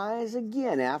rise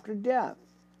again after death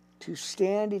to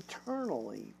stand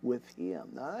eternally with him.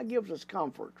 Now that gives us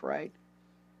comfort, right?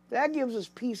 That gives us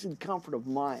peace and comfort of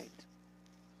mind.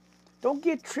 Don't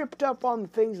get tripped up on the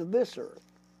things of this earth.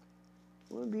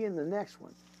 We'll be in the next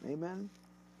one. Amen?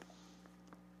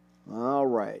 All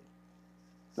right.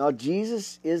 Now,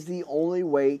 Jesus is the only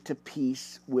way to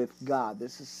peace with God.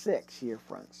 This is 6 here,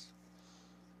 friends.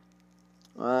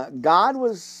 God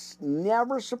was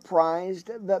never surprised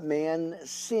that man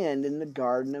sinned in the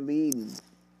Garden of Eden.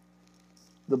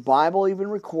 The Bible even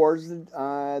records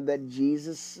that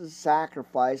Jesus'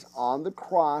 sacrifice on the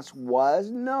cross was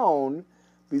known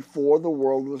before the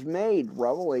world was made.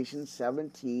 Revelation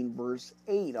 17, verse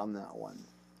 8 on that one.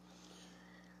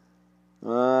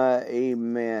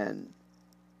 Amen.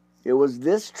 It was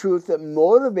this truth that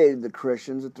motivated the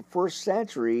Christians at the first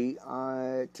century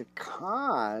to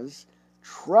cause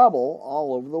trouble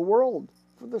all over the world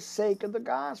for the sake of the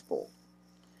gospel.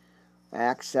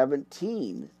 Acts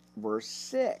 17, verse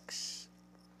 6.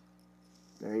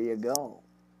 There you go.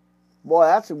 Boy,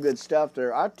 that's some good stuff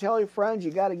there. I tell you, friends,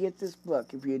 you got to get this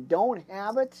book. If you don't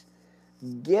have it,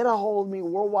 get a hold of me,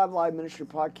 Worldwide Live Ministry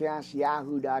Podcast,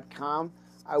 yahoo.com.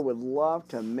 I would love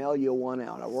to mail you one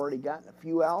out. I've already gotten a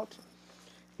few out,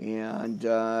 and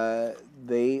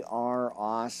they are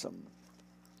awesome.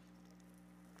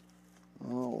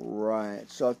 All right.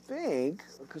 So I think,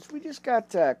 because we just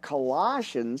got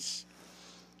Colossians,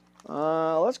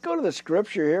 let's go to the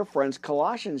scripture here, friends.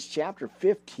 Colossians chapter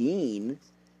 15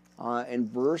 and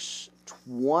verse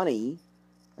 20,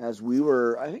 as we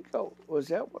were, I think, what's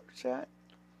that?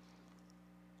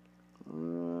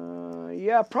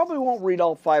 Yeah, probably won't read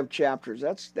all 5 chapters.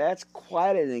 That's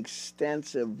quite an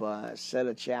extensive set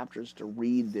of chapters to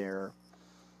read there.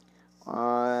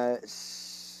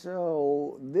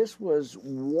 So this was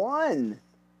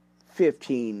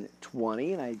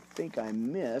 1:15:20, and I think I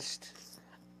missed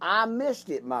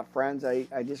it, my friends.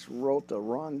 I just wrote the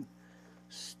wrong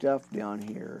stuff down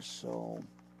here, so,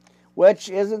 which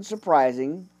isn't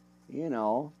surprising, you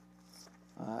know.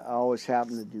 I always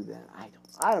happen to do that.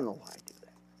 I don't know why I do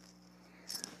that.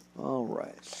 All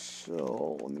right,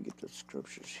 so let me get the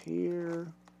scriptures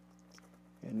here,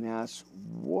 and that's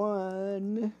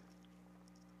 1.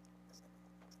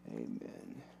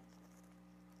 Amen.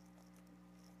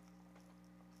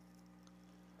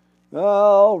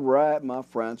 All right, my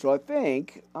friends. So I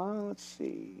think, let's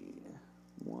see,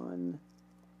 1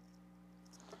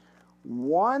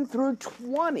 through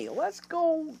 20. Let's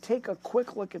go take a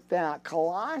quick look at that.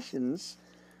 Colossians,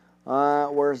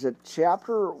 where is it?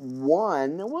 Chapter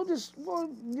 1. We'll just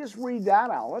read that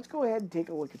out. Let's go ahead and take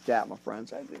a look at that, my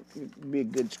friends. I think it would be a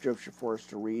good scripture for us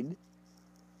to read.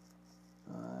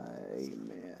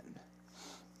 Amen.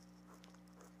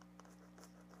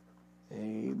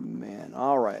 Amen.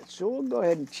 All right, so we'll go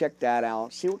ahead and check that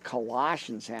out. See what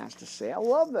Colossians has to say. I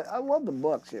love the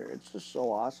books here. It's just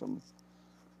so awesome.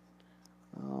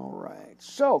 All right,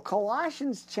 so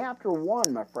Colossians chapter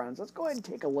 1, my friends. Let's go ahead and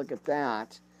take a look at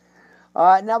that.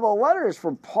 Now the letter is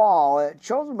from Paul,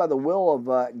 chosen by the will of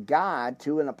God,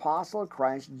 to an apostle of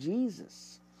Christ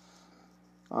Jesus,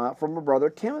 from a brother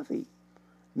Timothy.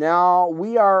 Now,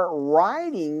 we are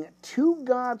writing to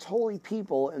God's holy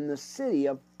people in the city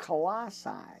of Colossae,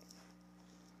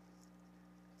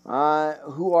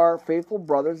 who are faithful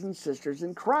brothers and sisters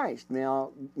in Christ.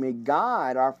 Now, may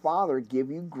God, our Father, give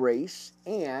you grace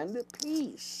and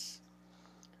peace.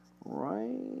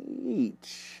 Right.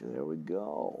 There we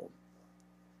go.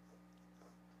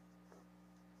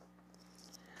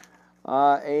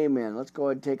 Amen. Let's go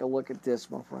ahead and take a look at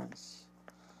this, my friends.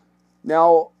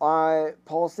 Now,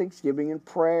 Paul's thanksgiving and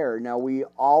prayer. Now, we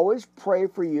always pray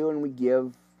for you and we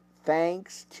give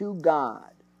thanks to God,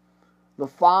 the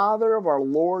Father of our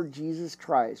Lord Jesus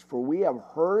Christ, for we have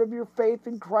heard of your faith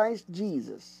in Christ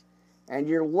Jesus and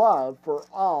your love for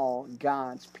all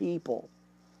God's people,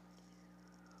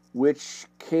 which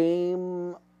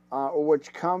come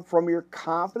from your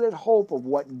confident hope of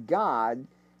what God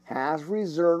has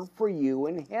reserved for you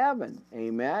in heaven.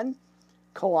 Amen.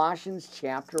 Colossians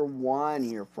chapter 1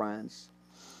 here, friends.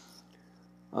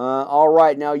 All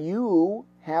right, now you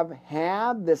have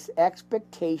had this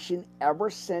expectation ever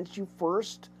since you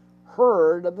first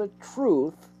heard of the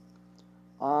truth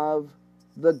of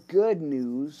the good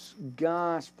news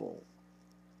gospel.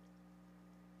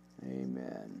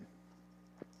 Amen.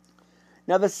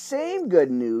 Now, the same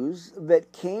good news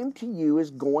that came to you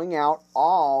is going out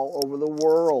all over the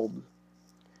world.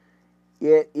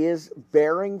 It is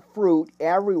bearing fruit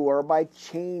everywhere by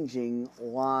changing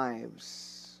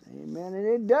lives. Amen. And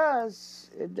it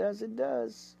does. It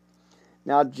does.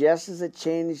 Now, just as it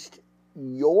changed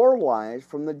your lives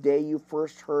from the day you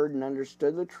first heard and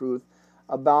understood the truth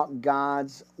about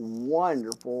God's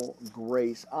wonderful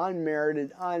grace,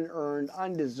 unmerited, unearned,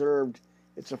 undeserved.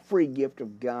 It's a free gift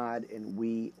of God, and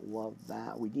we love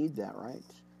that. We need that, right?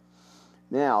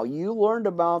 Now, you learned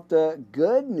about the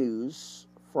good news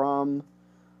from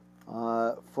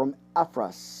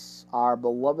Epaphras, our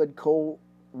beloved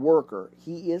co-worker.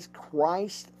 He is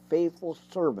Christ's faithful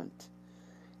servant,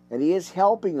 and he is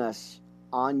helping us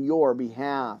on your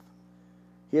behalf.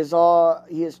 He has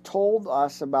told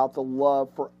us about the love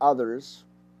for others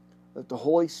that the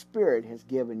Holy Spirit has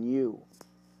given you.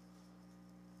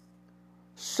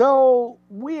 So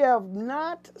we have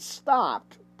not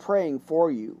stopped praying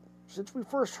for you since we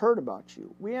first heard about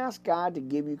you. We ask God to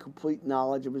give you complete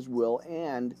knowledge of His will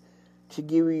and to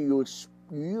give you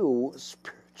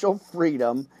spiritual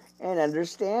freedom and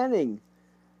understanding.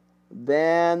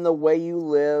 than the way you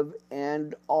live,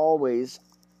 and always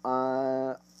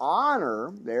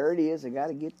honor. There it is. I got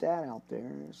to get that out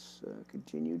there. It's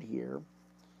continued here.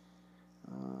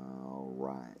 All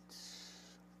right.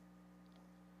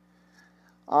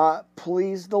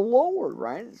 Please the Lord,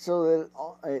 right? So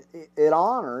that it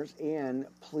honors and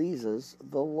pleases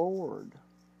the Lord.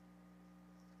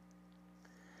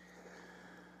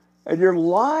 And your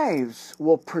lives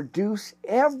will produce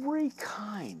every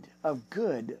kind of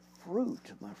good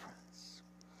fruit, my friends.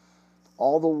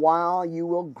 All the while you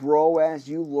will grow as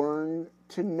you learn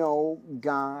to know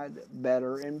God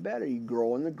better and better. You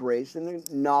grow in the grace and the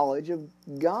knowledge of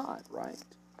God, right?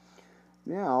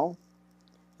 Now,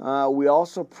 we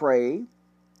also pray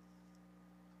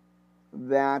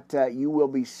that you will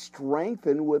be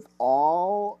strengthened with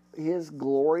all His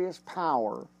glorious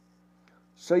power,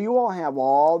 so you will have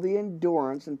all the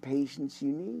endurance and patience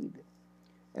you need.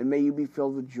 And may you be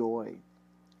filled with joy,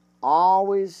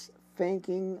 always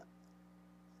thanking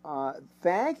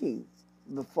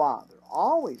the Father.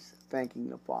 Always thanking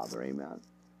the Father. Amen.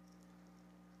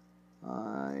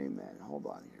 Amen. Hold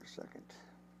on here a second.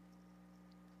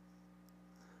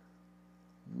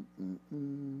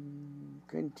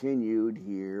 Continued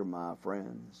here, my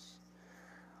friends.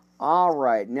 All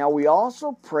right. Now we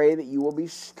also pray that you will be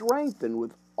strengthened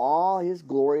with all His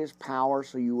glorious power,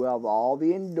 so you have all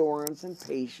the endurance and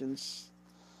patience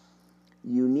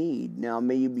you need. Now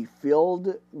may you be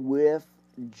filled with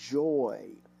joy,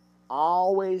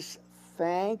 always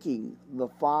thanking the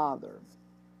Father.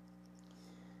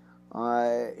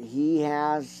 He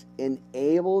has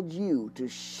enabled you to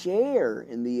share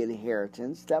in the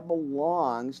inheritance that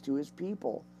belongs to His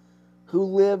people who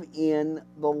live in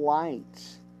the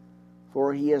light.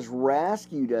 For He has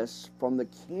rescued us from the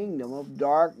kingdom of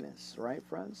darkness. Right,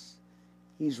 friends?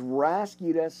 He's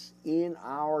rescued us in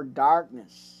our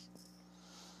darkness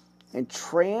and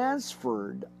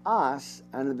transferred us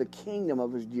under the kingdom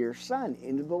of His dear Son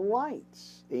into the light.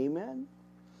 Amen.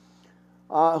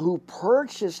 Who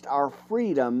purchased our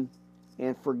freedom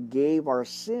and forgave our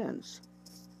sins.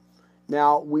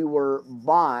 Now, we were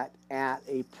bought at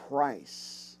a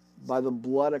price by the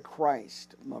blood of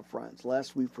Christ, my friends,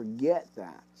 lest we forget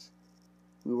that.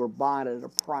 We were bought at a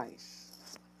price.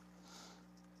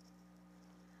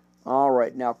 All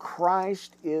right, now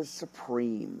Christ is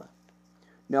supreme.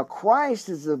 Now, Christ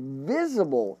is the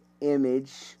visible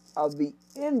image of the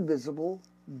invisible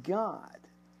God.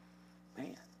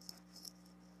 Man.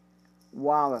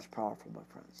 Wow, that's powerful, my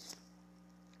friends.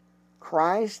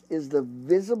 Christ is the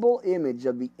visible image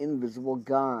of the invisible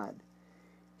God.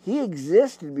 He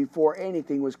existed before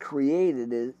anything was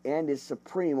created and is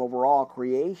supreme over all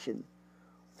creation.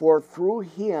 For through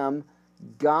Him,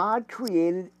 God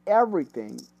created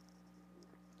everything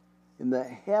in the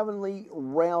heavenly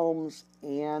realms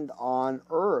and on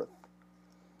earth.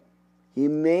 He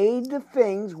made the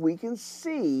things we can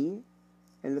see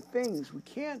and the things we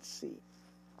can't see,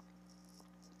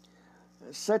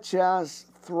 such as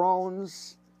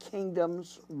thrones,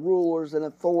 kingdoms, rulers, and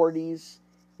authorities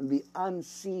in the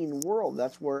unseen world.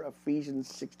 That's where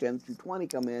Ephesians 6:10-20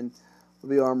 come in,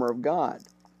 the armor of God.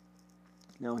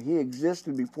 Now, He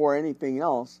existed before anything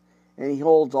else, and He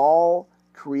holds all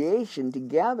creation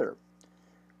together.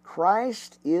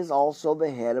 Christ is also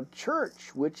the head of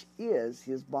church, which is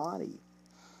His body.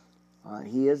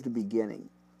 He is the beginning,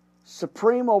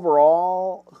 supreme over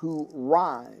all who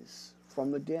rise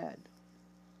from the dead.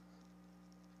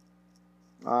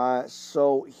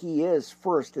 So He is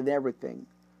first in everything.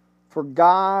 For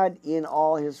God in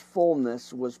all His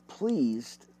fullness was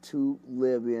pleased to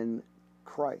live in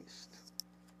Christ.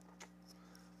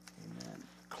 Amen.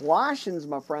 Colossians,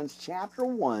 my friends, chapter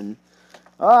 1.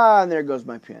 And there goes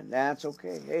my pen. That's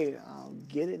okay. Hey, I'll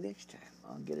get it next time.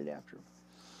 I'll get it after.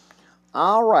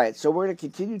 All right, so we're going to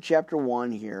continue chapter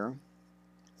 1 here.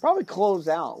 Probably close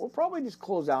out. We'll probably just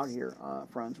close out here,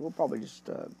 friends. We'll probably just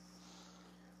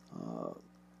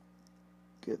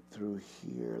get through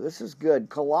here. This is good.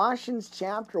 Colossians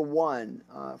chapter 1,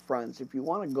 friends. If you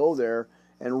want to go there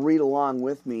and read along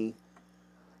with me.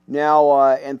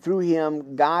 Now, and through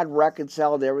Him, God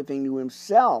reconciled everything to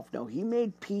Himself. Now, He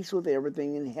made peace with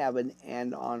everything in heaven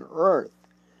and on earth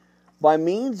by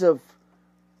means of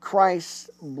Christ's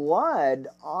blood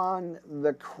on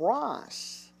the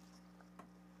cross.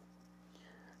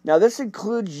 Now, this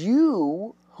includes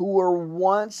you who were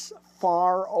once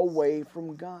far away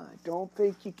from God. Don't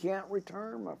think you can't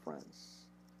return, my friends.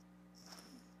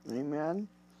 Amen.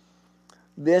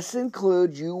 This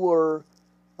includes you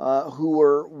who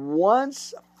were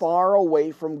once far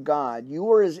away from God. You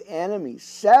were His enemies,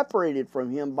 separated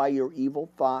from Him by your evil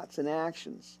thoughts and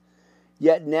actions.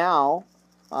 Yet now,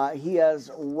 He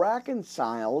has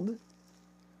reconciled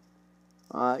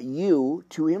you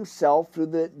to himself through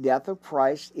the death of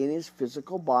Christ in his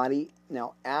physical body.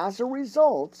 Now, as a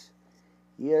result,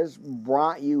 he has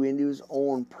brought you into his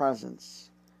own presence.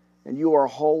 And you are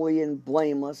holy and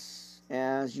blameless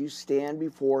as you stand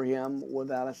before him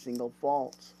without a single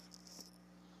fault.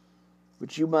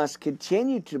 But you must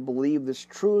continue to believe this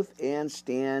truth and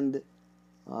stand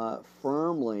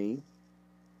firmly.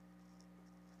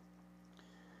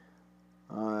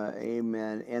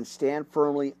 Amen. And stand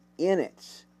firmly in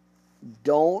it.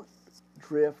 Don't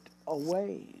drift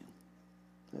away,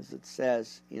 as it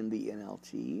says in the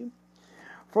NLT.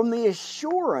 From the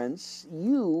assurance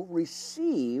you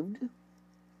received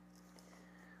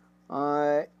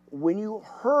when you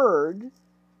heard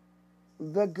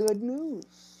the good news.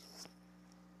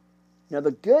 Now,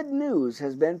 the good news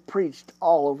has been preached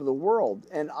all over the world,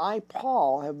 and I,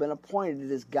 Paul, have been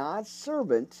appointed as God's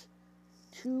servant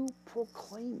to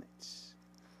proclaim it.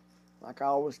 Like I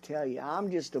always tell you,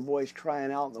 I'm just a voice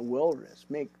crying out in the wilderness.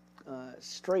 Make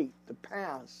straight the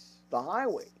paths, the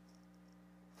highway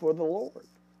for the Lord.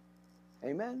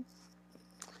 Amen.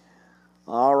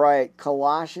 All right,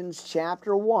 Colossians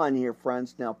chapter 1 here,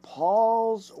 friends. Now,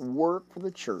 Paul's work for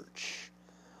the church.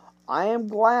 I am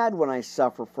glad when I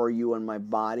suffer for you in my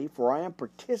body, for I am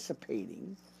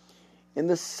participating in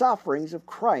the sufferings of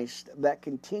Christ that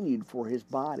continued for his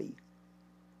body,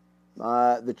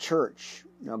 the church.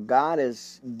 Now, God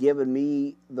has given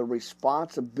me the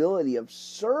responsibility of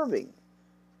serving.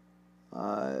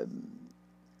 Where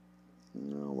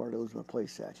to lose my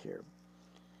place at here?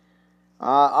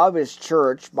 Of his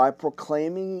church by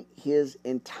proclaiming his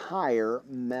entire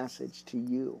message to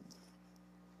you.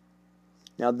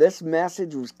 Now, this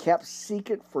message was kept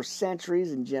secret for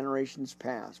centuries and generations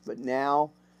past, but now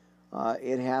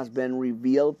it has been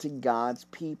revealed to God's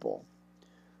people.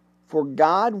 For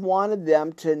God wanted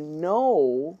them to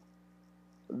know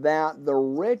that the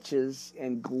riches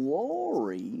and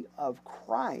glory of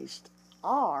Christ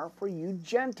are for you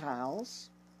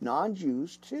Gentiles,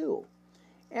 non-Jews too.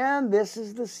 And this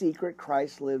is the secret: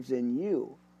 Christ lives in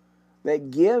you,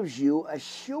 that gives you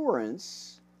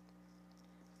assurance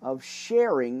of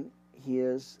sharing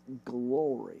his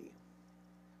glory.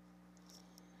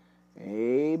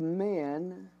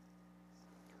 Amen.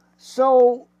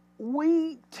 So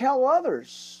we tell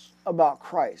others about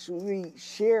Christ. We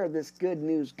share this good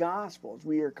news gospel.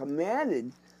 We are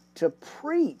commanded to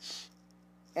preach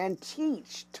and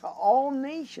teach to all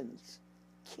nations,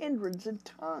 kindreds, and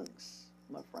tongues,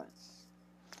 my friends.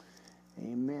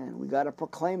 Amen. We got to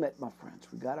proclaim it, my friends.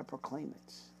 We got to proclaim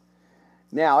it.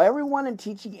 Now, everyone in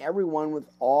teaching everyone with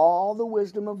all the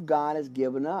wisdom of God has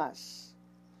given us.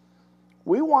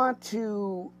 We want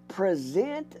to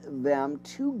present them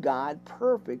to God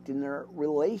perfect in their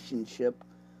relationship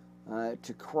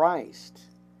to Christ.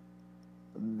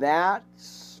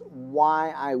 That's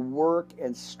why I work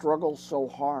and struggle so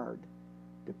hard,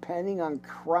 depending on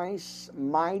Christ's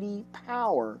mighty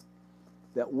power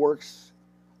that works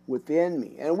within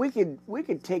me. And we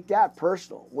could take that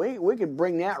personal. We could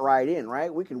bring that right in,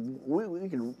 right? We could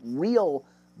reel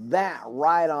that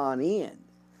right on in.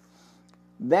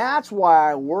 That's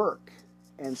why I work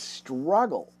and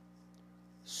struggle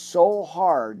so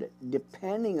hard,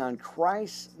 depending on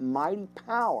Christ's mighty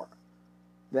power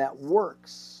that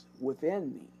works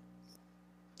within me.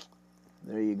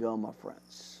 There you go, my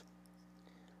friends.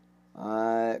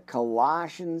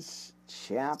 Colossians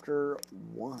chapter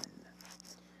 1.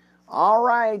 All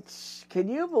right, can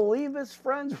you believe this,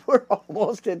 friends? We're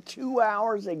almost at 2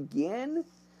 hours again.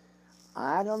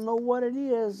 I don't know what it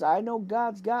is. I know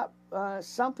God's got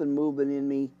something moving in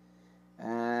me.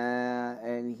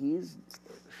 And he's,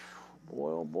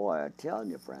 boy, oh boy, I'm telling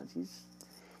you, friends,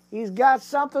 he's got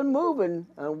something moving,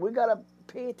 and we got to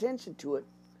pay attention to it.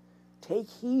 Take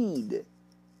heed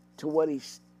to what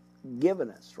he's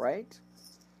given us, right?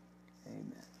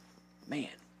 Amen. Man,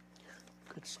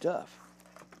 good stuff.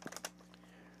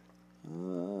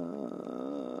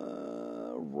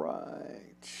 Right.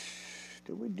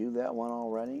 Did we do that one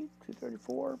already?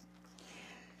 234.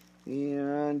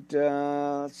 And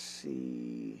let's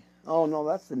see. Oh no,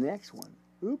 that's the next one.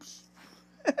 Oops.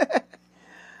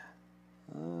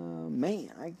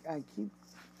 Man, I keep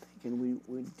thinking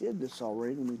we did this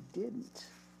already, and we didn't.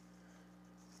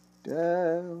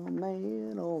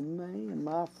 Oh man,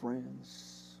 my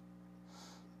friends.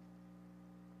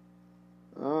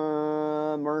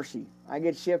 Mercy. I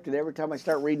get shifted every time I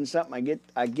start reading something.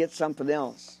 I get something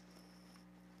else.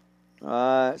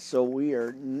 So we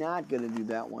are not going to do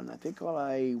that one. I think what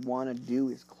I want to do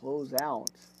is close out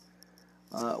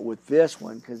with this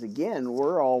one, because again,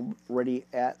 we're already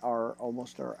at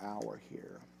almost our hour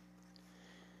here.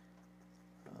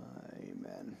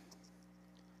 Amen.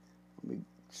 Let me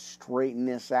straighten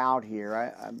this out here.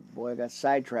 I got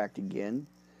sidetracked again.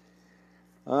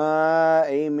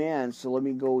 Amen. So let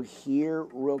me go here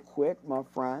real quick, my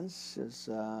friends.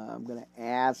 I'm going to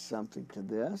add something to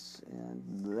this, and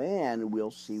then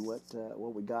we'll see what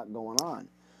we got going on.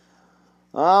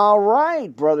 All right,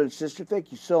 brother and sister,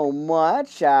 thank you so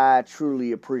much. I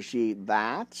truly appreciate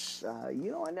that. I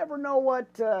never know what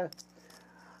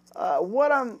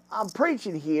I'm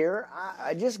preaching here.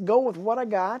 I just go with what I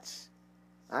got.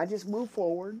 I just move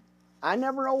forward. I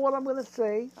never know what I'm going to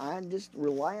say. I just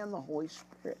rely on the Holy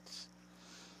Spirit.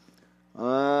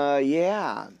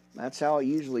 Yeah, that's how it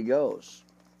usually goes.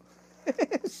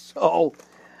 So,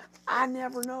 I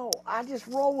never know. I just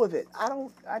roll with it. I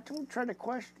don't try to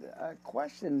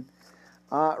question.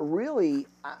 Really,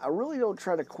 I really don't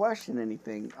try to question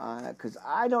anything because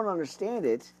I don't understand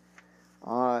it,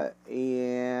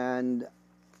 and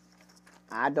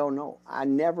I don't know. I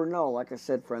never know. Like I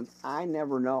said, friends, I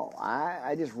never know.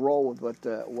 I just roll with what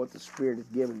the Spirit has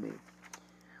given me,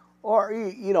 or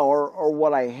or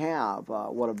what I have,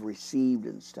 what I've received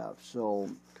and stuff. So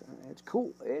it's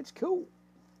cool. It's cool.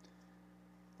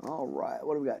 All right,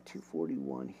 what do we got?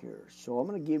 241 here. So I'm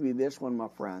going to give you this one, my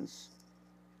friends.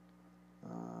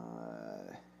 Amen.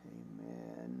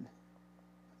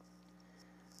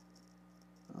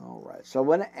 All right, so I'm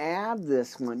going to add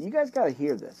this one. You guys got to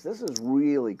hear this. This is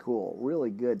really cool, really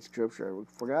good scripture. I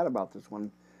forgot about this one.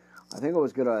 I think I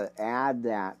was going to add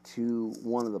that to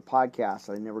one of the podcasts.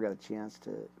 I never got a chance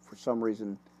to, for some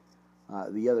reason.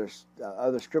 The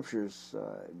other scriptures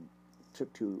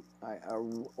I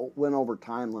went over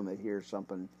time limit here or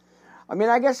something. I mean,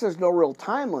 I guess there's no real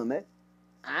time limit.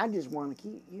 I just want to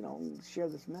keep, share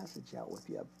this message out with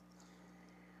you.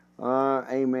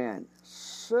 Amen.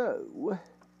 So,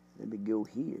 let me go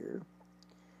here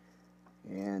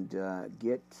and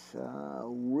get a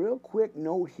real quick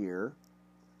note here.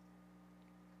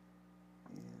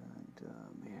 And,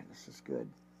 man, this is good.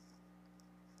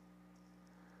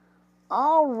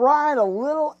 All right, a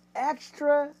little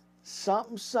extra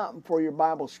something for your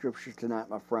Bible scripture tonight,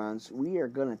 my friends. We are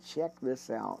going to check this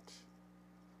out.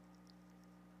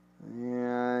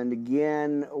 And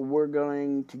again, we're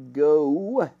going to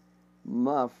go,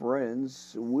 my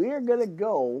friends, we're going to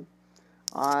go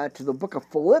to the book of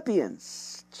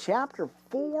Philippians, chapter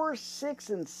 4, 6,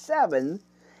 and 7.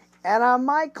 And I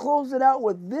might close it out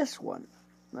with this one.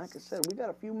 Like I said, we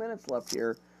got a few minutes left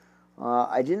here.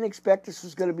 I didn't expect this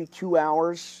was going to be 2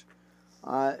 hours.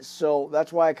 So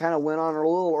that's why I kind of went on a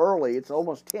little early. It's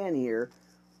almost 10 here,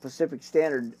 Pacific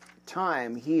Standard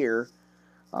Time here.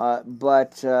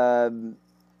 But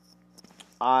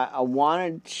I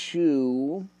wanted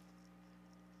to,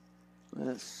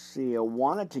 let's see, I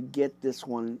wanted to get this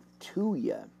one to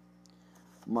you,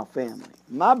 my family.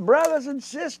 My brothers and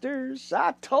sisters,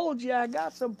 I told you I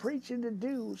got some preaching to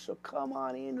do, so come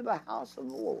on into the house of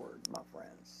the Lord, my friends.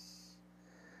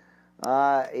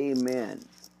 Amen.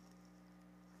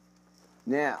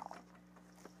 Now,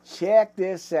 check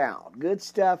this out. Good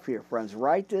stuff here, friends.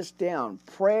 Write this down.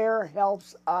 Prayer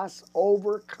helps us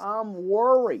overcome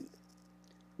worry,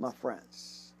 my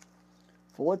friends.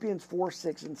 Philippians 4,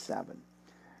 6, and 7.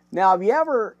 Now, have you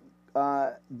ever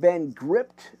been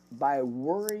gripped by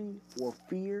worry or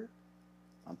fear?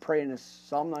 I'm praying this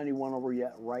Psalm 91 over you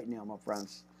right now, my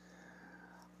friends.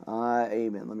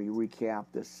 Amen. Let me recap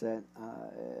this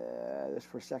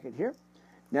for a second here.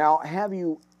 Now, have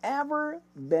you ever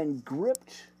been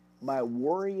gripped by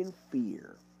worry and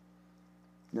fear?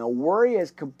 Now, worry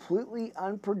is completely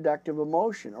unproductive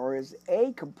emotion, or is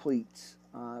a completely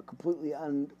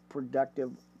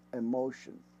unproductive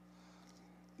emotion.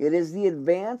 It is the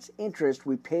advanced interest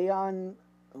we pay on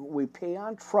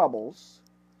troubles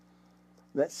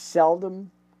that seldom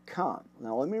come.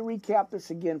 Now, let me recap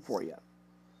this again for you.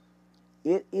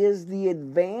 It is the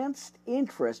advanced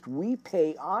interest we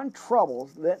pay on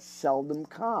troubles that seldom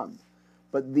come.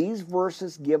 But these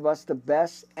verses give us the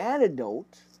best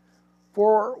antidote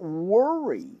for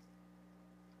worry.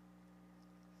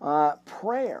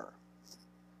 Prayer.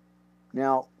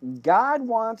 Now, God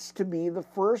wants to be the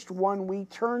first one we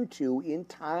turn to in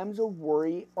times of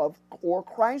worry or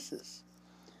crisis.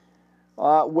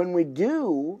 When we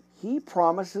do, He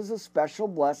promises a special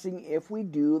blessing if we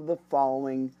do the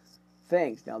following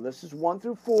things. Now, this is 1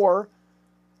 through 4,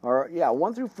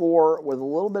 1 through 4 with a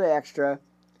little bit extra.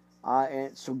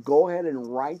 And so go ahead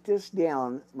and write this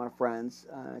down, my friends.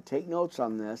 Take notes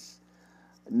on this.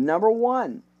 Number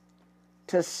 1,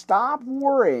 to stop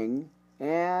worrying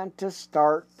and to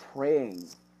start praying.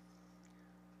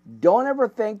 Don't ever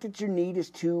think that your need is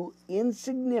too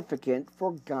insignificant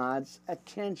for God's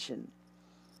attention.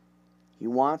 He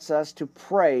wants us to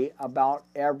pray about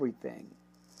everything.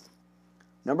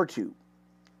 Number 2,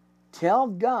 tell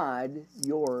God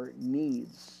your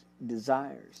needs,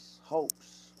 desires,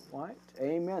 hopes. What?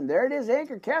 Amen. There it is,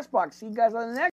 Anchor Castbox. See you guys on the next.